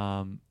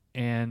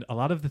 And a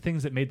lot of the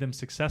things that made them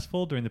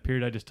successful during the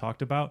period I just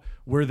talked about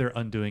were their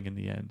undoing in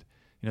the end.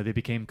 They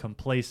became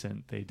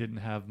complacent. They didn't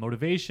have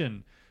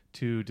motivation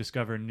to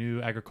discover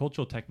new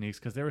agricultural techniques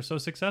because they were so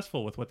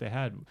successful with what they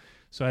had.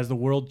 So as the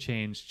world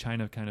changed,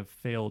 China kind of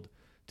failed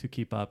to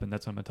keep up, and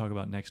that's what I'm going to talk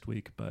about next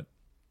week. But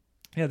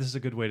yeah, this is a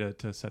good way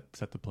to set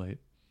the plate.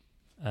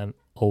 I'm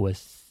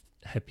always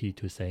happy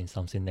to say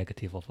something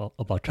negative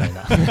about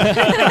China.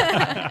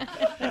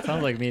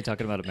 Sounds like me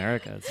talking about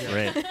America. It's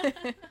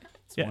great.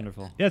 It's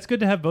wonderful. Yeah, it's good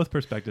to have both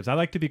perspectives. I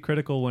like to be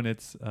critical when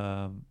it's,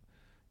 when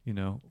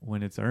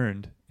it's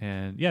earned.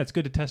 And yeah, it's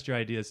good to test your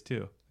ideas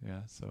too.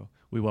 Yeah, so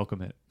we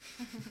welcome it.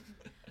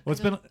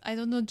 I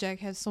don't know Jack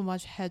has so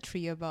much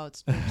hatred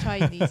about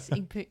Chinese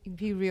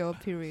imperial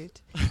period.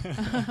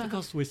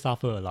 Because we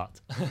suffer a lot.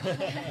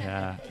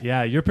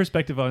 Yeah, your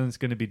perspective on it's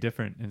going to be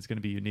different, and it's going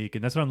to be unique.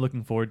 And that's what I'm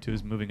looking forward to,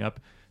 is moving up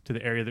to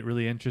the area that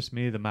really interests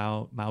me, the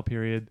Mao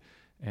period,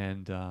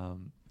 and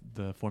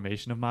the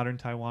formation of modern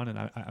Taiwan. And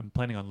I'm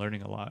planning on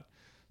learning a lot.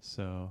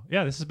 So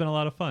yeah, this has been a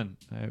lot of fun.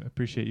 I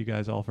appreciate you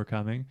guys all for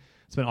coming.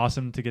 It's been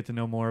awesome to get to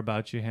know more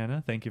about you,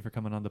 Hannah. Thank you for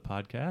coming on the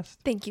podcast.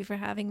 Thank you for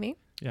having me.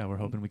 Yeah, we're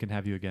hoping we can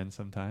have you again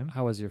sometime.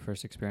 How was your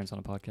first experience on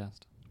a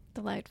podcast?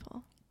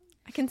 Delightful.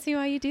 I can see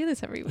why you do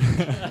this every week.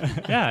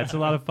 Yeah, it's a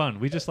lot of fun.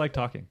 We just like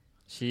talking.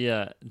 She,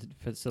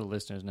 for the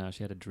listeners now,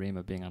 she had a dream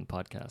of being on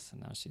podcasts,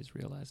 and now she's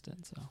realized it.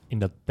 So in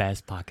the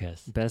best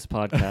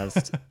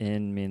podcast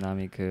in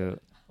Minamiku,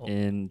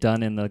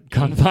 done in the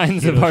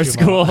confines of our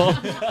school.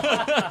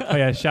 Oh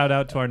yeah, shout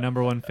out to our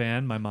number 1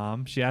 fan, my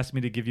mom. She asked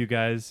me to give you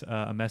guys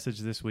a message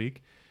this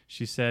week.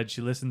 She said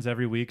she listens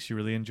every week. She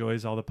really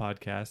enjoys all the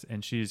podcasts,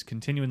 and she's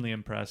continually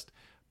impressed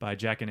by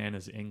Jack and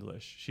Anna's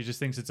English. She just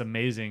thinks it's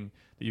amazing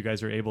that you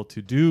guys are able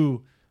to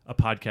do a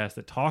podcast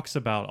that talks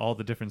about all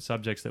the different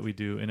subjects that we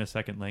do in a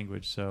second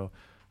language. So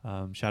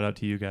Shout out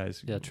to you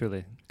guys. Yeah,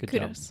 truly. Good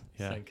Kudos. job.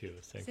 Yeah. Thank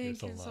you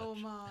so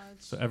much.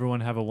 So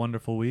everyone have a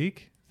wonderful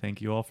week.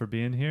 Thank you all for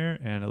being here,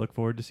 and I look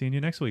forward to seeing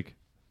you next week.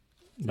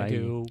 Thank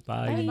you.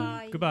 Bye.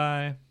 Bye.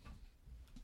 Goodbye.